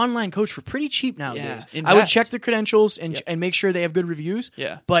get an online coach for pretty cheap nowadays. Yeah. I would Invest. check their credentials and make sure they have good reviews.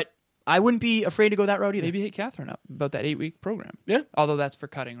 Yeah. But I wouldn't be afraid to go that route either. Maybe hit Catherine up about that 8-week program. Yeah. Although that's for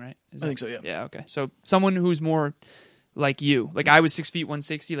cutting, right? I think so, yeah. Yeah, okay. So someone who's more like you. Like I was 6 feet,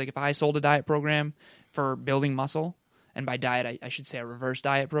 160. Like if I sold a diet program for building muscle, and by diet I should say a reverse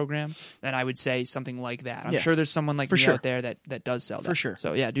diet program, then I would say something like that. I'm sure there's someone like me out there that does sell that. For sure.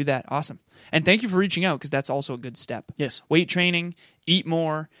 So yeah, do that. Awesome. And thank you for reaching out because that's also a good step. Yes. Weight training, eat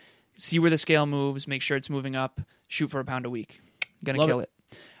more, see where the scale moves, make sure it's moving up, shoot for a pound a week. Gonna kill it.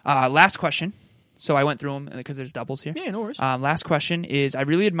 Last question. So I went through them because there's doubles here. Yeah, no worries. Last question is, I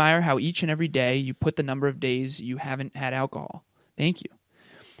really admire how each and every day you put the number of days you haven't had alcohol. Thank you.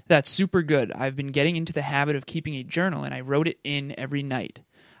 That's super good. I've been getting into the habit of keeping a journal, and I wrote it in every night.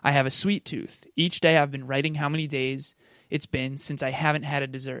 I have a sweet tooth. Each day I've been writing how many days it's been since I haven't had a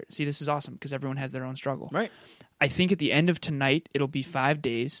dessert. See, this is awesome because everyone has their own struggle. Right. I think at the end of tonight it'll be 5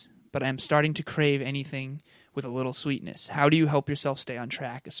 days, but I'm starting to crave anything with a little sweetness. How do you help yourself stay on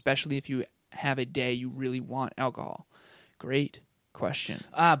track, especially if you have a day you really want alcohol? Great question.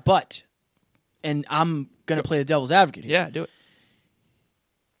 And I'm going to play the devil's advocate here. Yeah, do it.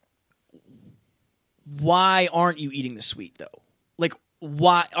 Why aren't you eating the sweet, though? Like,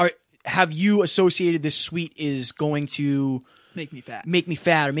 have you associated this sweet is going to Make me fat. make me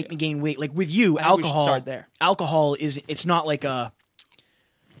fat or make me gain weight? Like, with you, I think we should alcohol, start there. alcohol it's not like a,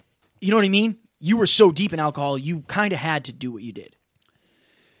 you know what I mean? You were so deep in alcohol, you kind of had to do what you did.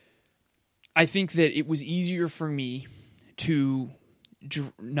 I think that it was easier for me to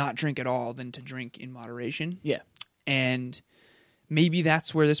not drink at all than to drink in moderation. Yeah. And maybe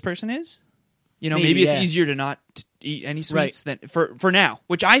that's where this person is. Maybe it's easier to not eat any sweets than for now,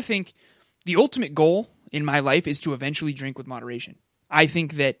 which I think the ultimate goal in my life is to eventually drink with moderation. I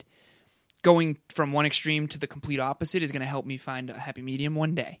think that going from one extreme to the complete opposite is going to help me find a happy medium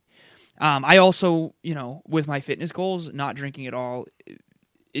one day. I also, with my fitness goals, not drinking at all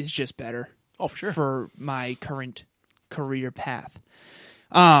is just better. Oh, for sure. For my current career path.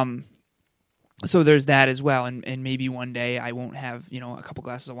 So there's that as well. And maybe one day I won't have, a couple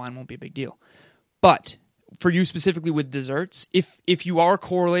glasses of wine won't be a big deal. But for you specifically with desserts, if you are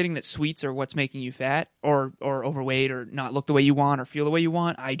correlating that sweets are what's making you fat or overweight or not look the way you want or feel the way you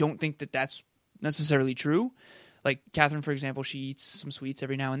want, I don't think that that's necessarily true. Like Catherine, for example, she eats some sweets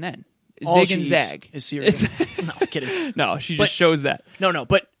every now and then. All Zig and zag. Is cereal. No, I'm kidding. No, she just shows that. No,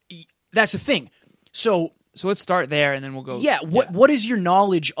 but that's the thing. So let's start there and then we'll go. Yeah, what is your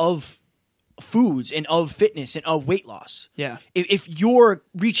knowledge of foods and of fitness and of weight loss? Yeah. If you're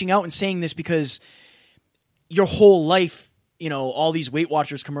reaching out and saying this because your whole life all these Weight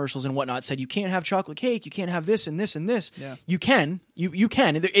Watchers commercials and whatnot said you can't have chocolate cake, you can't have this and this and this. Yeah. You can. You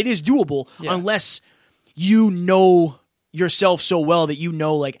can. It is doable Yeah. unless you know yourself so well that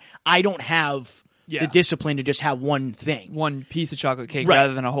like, I don't have Yeah. the discipline to just have one thing. One piece of chocolate cake Right.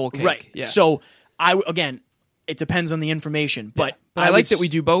 rather than a whole cake. Right. Yeah. So it depends on the information, but I like that we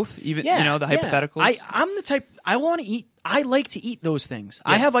do both, even the hypotheticals. I'm the type I want to eat. I like to eat those things.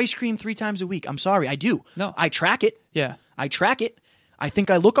 I have ice cream 3 times a week. I'm sorry, I do. No. I track it. Yeah. I track it. I think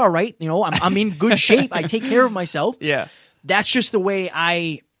I look all right. I'm in good shape. I take care of myself. Yeah. That's just the way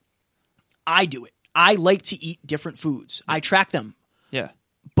I do it. I like to eat different foods. I track them, Yeah.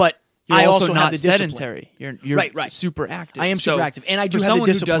 but You're I also also not have the discipline. sedentary. You're Right. super active. I am super active, and I do for have the someone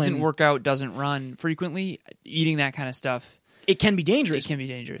who discipline. doesn't work out, doesn't run frequently, eating that kind of stuff, It can be dangerous. it can be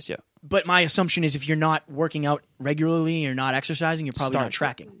dangerous. Yeah. But my assumption is if you're not working out regularly, you're not exercising, you're probably not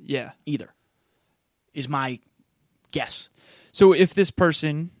tracking Yeah. either, is my guess. So if this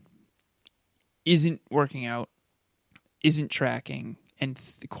person isn't working out, isn't tracking, and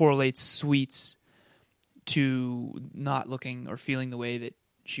correlates sweets to not looking or feeling the way that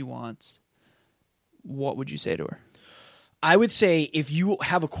she wants, what would you say to her? I would say if you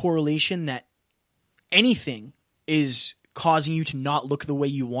have a correlation that anything is causing you to not look the way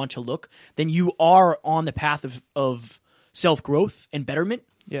you want to look, then you are on the path of self-growth and betterment.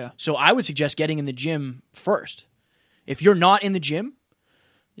 Yeah. So I would suggest getting in the gym first. If you're not in the gym,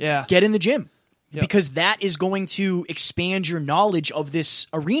 Yeah. get in the gym. Yep. Because that is going to expand your knowledge of this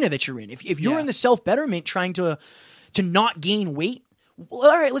arena that you're in. If you're Yeah. in the self-betterment trying to not gain weight,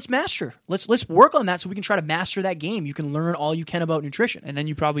 well, all right, let's master. Let's work on that so we can try to master that game. You can learn all you can about nutrition. And then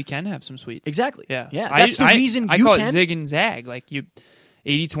you probably can have some sweets. Exactly. Yeah. Yeah. That's the reason I you call can. it zig and zag. Like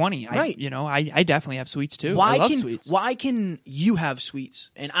 80-20. Right. I definitely have sweets too. I love sweets. Why can you have sweets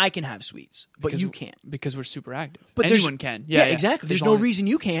and I can have sweets, but Because- you can't? Because we're super active. But anyone can. Yeah, Yeah, exactly. There's As no long as- reason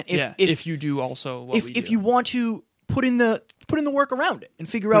you can't. If you do also what we do. if you want to put in the work around it and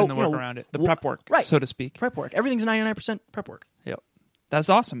figure Put out in the work around it. The prep work, right? so to speak. Prep work. Everything's 99% prep work. Yep. That's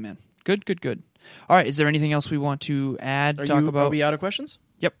awesome, man. Good. All right. Is there anything else we want to add? Are we out of questions?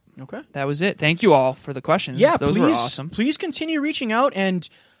 Yep. Okay. That was it. Thank you all for the questions. Yeah, Those please, were awesome. Please continue reaching out, and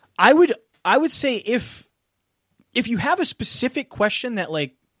I would say if you have a specific question that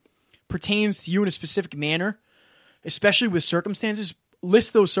like pertains to you in a specific manner, especially with circumstances,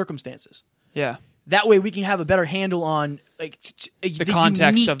 list those circumstances. Yeah. That way, we can have a better handle on like The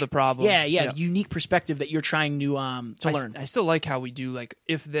context of the problem. Yeah, Yeah. the unique perspective that you're trying to learn. I still like how we do like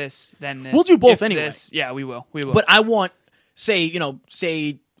if this, then this. We'll do both if anyway. This. Yeah, we will. But I want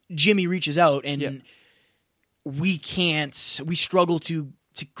say Jimmy reaches out and Yeah. we struggle to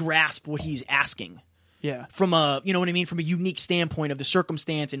grasp what he's asking yeah. from a from a unique standpoint of the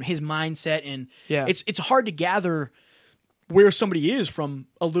circumstance and his mindset, and Yeah. it's hard to gather where somebody is from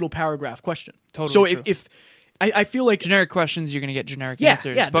a little paragraph question. Totally So true. if I feel like Generic questions, you're going to get generic Yeah,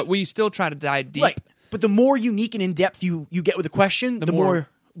 answers. yeah. But we still try to dive deep. right, but the more unique and in depth you get with a question, the more- more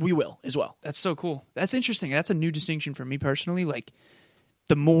we will as well. That's so cool. That's interesting. That's a new distinction for me personally. Like,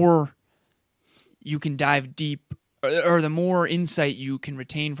 the more you can dive deep, or the more insight you can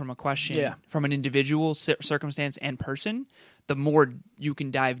retain from a question, Yeah. from an individual circumstance and person, the more you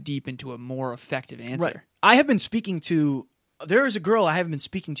can dive deep into a more effective answer. Right. I have been speaking to. There is a girl I haven't been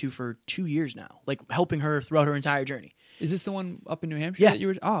speaking to for 2 years now, like helping her throughout her entire journey. Is this the one up in New Hampshire Yeah. that you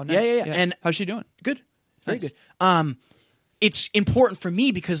were? Oh, nice. Yeah. And how's she doing? Good, very Nice. good. It's important for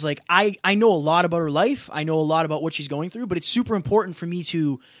me because like I know a lot about her life. I know a lot about what she's going through, but it's super important for me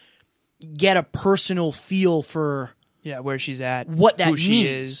to get a personal feel for Yeah, where she's at, what that who means. she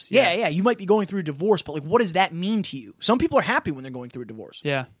is. Yeah. You might be going through a divorce, but like, what does that mean to you? Some people are happy when they're going through a divorce.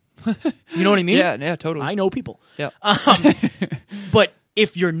 Yeah. You know what I mean? Yeah, totally. I know people. Yeah. But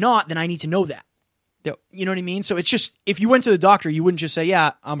if you're not, then I need to know that. Yep. You know what I mean? So it's just, if you went to the doctor, you wouldn't just say,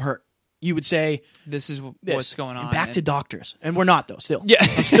 yeah, I'm hurt. You would say, This is this. what's going on. And back to and- doctors. And we're not, though, still. Yeah.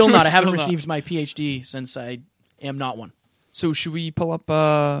 I'm still not. I We're haven't still not. received my PhD since I am not one. So should we pull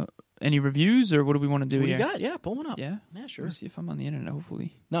up any reviews, or what do we want to do What do here? you got? Yeah, pull one up. Yeah? Yeah, sure. Let me see if I'm on the internet,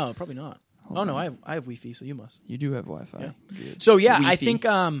 hopefully. No, probably not. Hold no, on. I have Wi-Fi, so you must. You do have Wi-Fi. Yeah. Good. So yeah, I Wi-Fi. think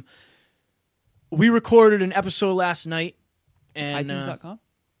we recorded an episode last night, and iTunes.com?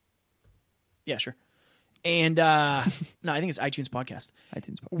 yeah, sure. And no, I think it's iTunes podcast.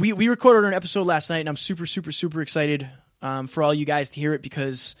 iTunes. We recorded an episode last night, and I'm super, super, super excited for all you guys to hear it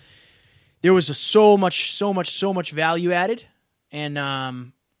because there was so much value added, and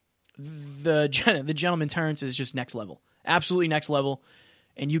the gentleman Terrence is just next level, absolutely next level,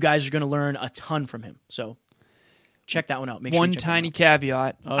 and you guys are going to learn a ton from him. So check that one out. Make sure One you check that tiny out.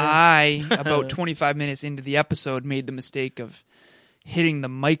 caveat. Oh, yeah. I, about 25 minutes into the episode, made the mistake of hitting the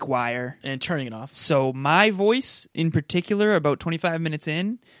mic wire. And turning it off. So my voice, in particular, about 25 minutes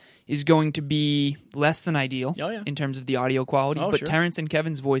in, is going to be less than ideal Oh, yeah. in terms of the audio quality. Oh, but sure. Terrence and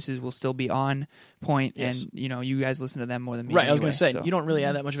Kevin's voices will still be on point, Yes. and you guys listen to them more than me. Right, I was anyway, going to say, so. you don't really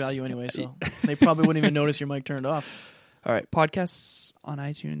add that much value anyway, so they probably wouldn't even notice your mic turned off. All right, podcasts on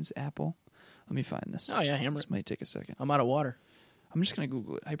iTunes, Apple. Let me find this. Oh, yeah, hammer This it. might take a second. I'm out of water. I'm just going to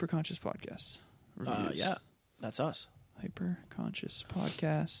Google it. Hyperconscious podcast. Reviews. Yeah, that's us. Hyperconscious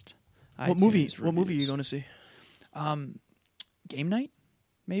podcast. What iTunes movie? What movie are reviews. you going to see? Game Night,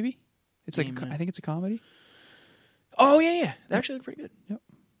 maybe. It's Game Night. I think it's a comedy. Oh, yeah. That actually looked pretty good.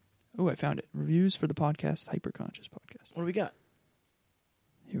 Oh, I found it. Reviews for the podcast, Hyperconscious podcast. What do we got?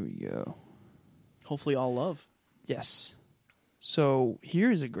 Here we go. Hopefully all love. Yes. So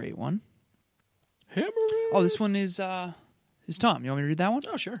here's a great one. Hammer Oh, this one is Tom. You want me to read that one?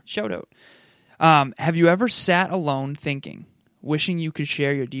 Oh, sure. Shout out. Have you ever sat alone thinking, wishing you could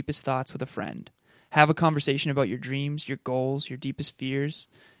share your deepest thoughts with a friend? Have a conversation about your dreams, your goals, your deepest fears,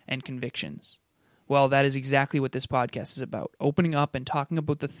 and convictions. Well, that is exactly what this podcast is about. Opening up and talking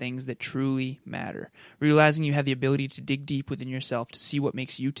about the things that truly matter. Realizing you have the ability to dig deep within yourself to see what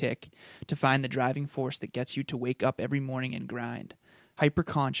makes you tick, to find the driving force that gets you to wake up every morning and grind.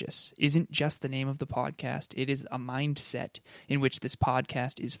 Hyperconscious isn't just the name of the podcast. It is a mindset in which this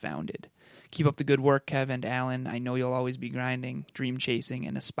podcast is founded. Keep up the good work, Kev and Alan. I know you'll always be grinding, dream chasing,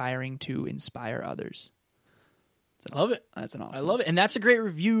 and aspiring to inspire others. So, Love it. That's an awesome. I love it. And that's a great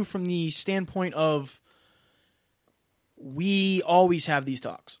review from the standpoint of we always have these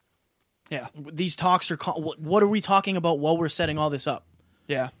talks. Yeah. These talks are what are we talking about while we're setting all this up?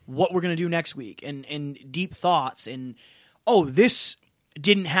 Yeah. What we're going to do next week and deep thoughts and this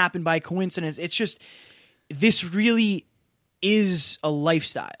didn't happen by coincidence. It's just this really is a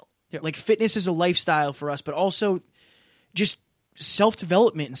lifestyle. Yep. Like fitness is a lifestyle for us, but also just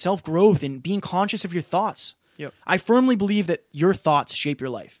self-development and self-growth and being conscious of your thoughts. Yep. I firmly believe that your thoughts shape your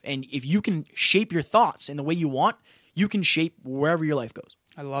life. And if you can shape your thoughts in the way you want, you can shape wherever your life goes.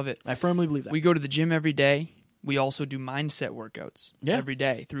 I love it. I firmly believe that. We go to the gym every day. We also do mindset workouts Yeah. every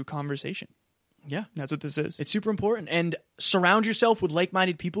day through conversation. Yeah. That's what this is. It's super important. And surround yourself with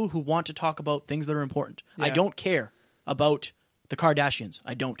like-minded people who want to talk about things that are important. I Yeah. don't care about the Kardashians.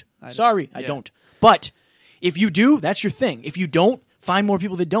 I don't. I I don't. But if you do, that's your thing. If you don't, find more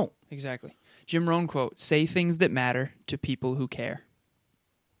people that don't. Exactly. Jim Rohn quote, say things that matter to people who care.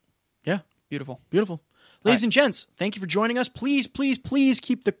 Yeah. Beautiful. Beautiful. Ladies and gents, thank you for joining us. Please, please, please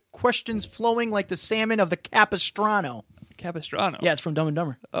keep the questions flowing like the salmon of the Capistrano. Capistrano. Yeah, it's from Dumb and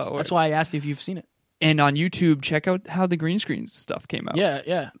Dumber. Oh, That's why I asked if you've seen it. And on YouTube, check out how the green screen stuff came out.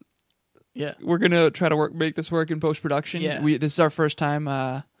 Yeah. We're going to try to make this work in post-production. Yeah. This is our first time.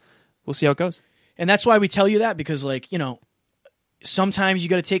 We'll see how it goes. And that's why we tell you that, because, sometimes you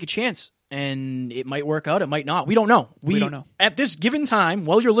got to take a chance. And it might work out, it might not. We don't know. We don't know. At this given time,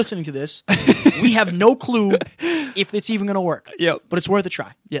 while you're listening to this, we have no clue if it's even going to work. Yep. But it's worth a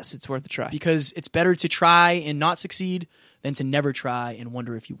try. Yes, it's worth a try. Because it's better to try and not succeed than to never try and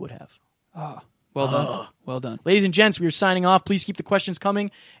wonder if you would have. Well done. Well done. Ladies and gents, we are signing off. Please keep the questions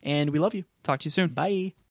coming, and we love you. Talk to you soon. Bye.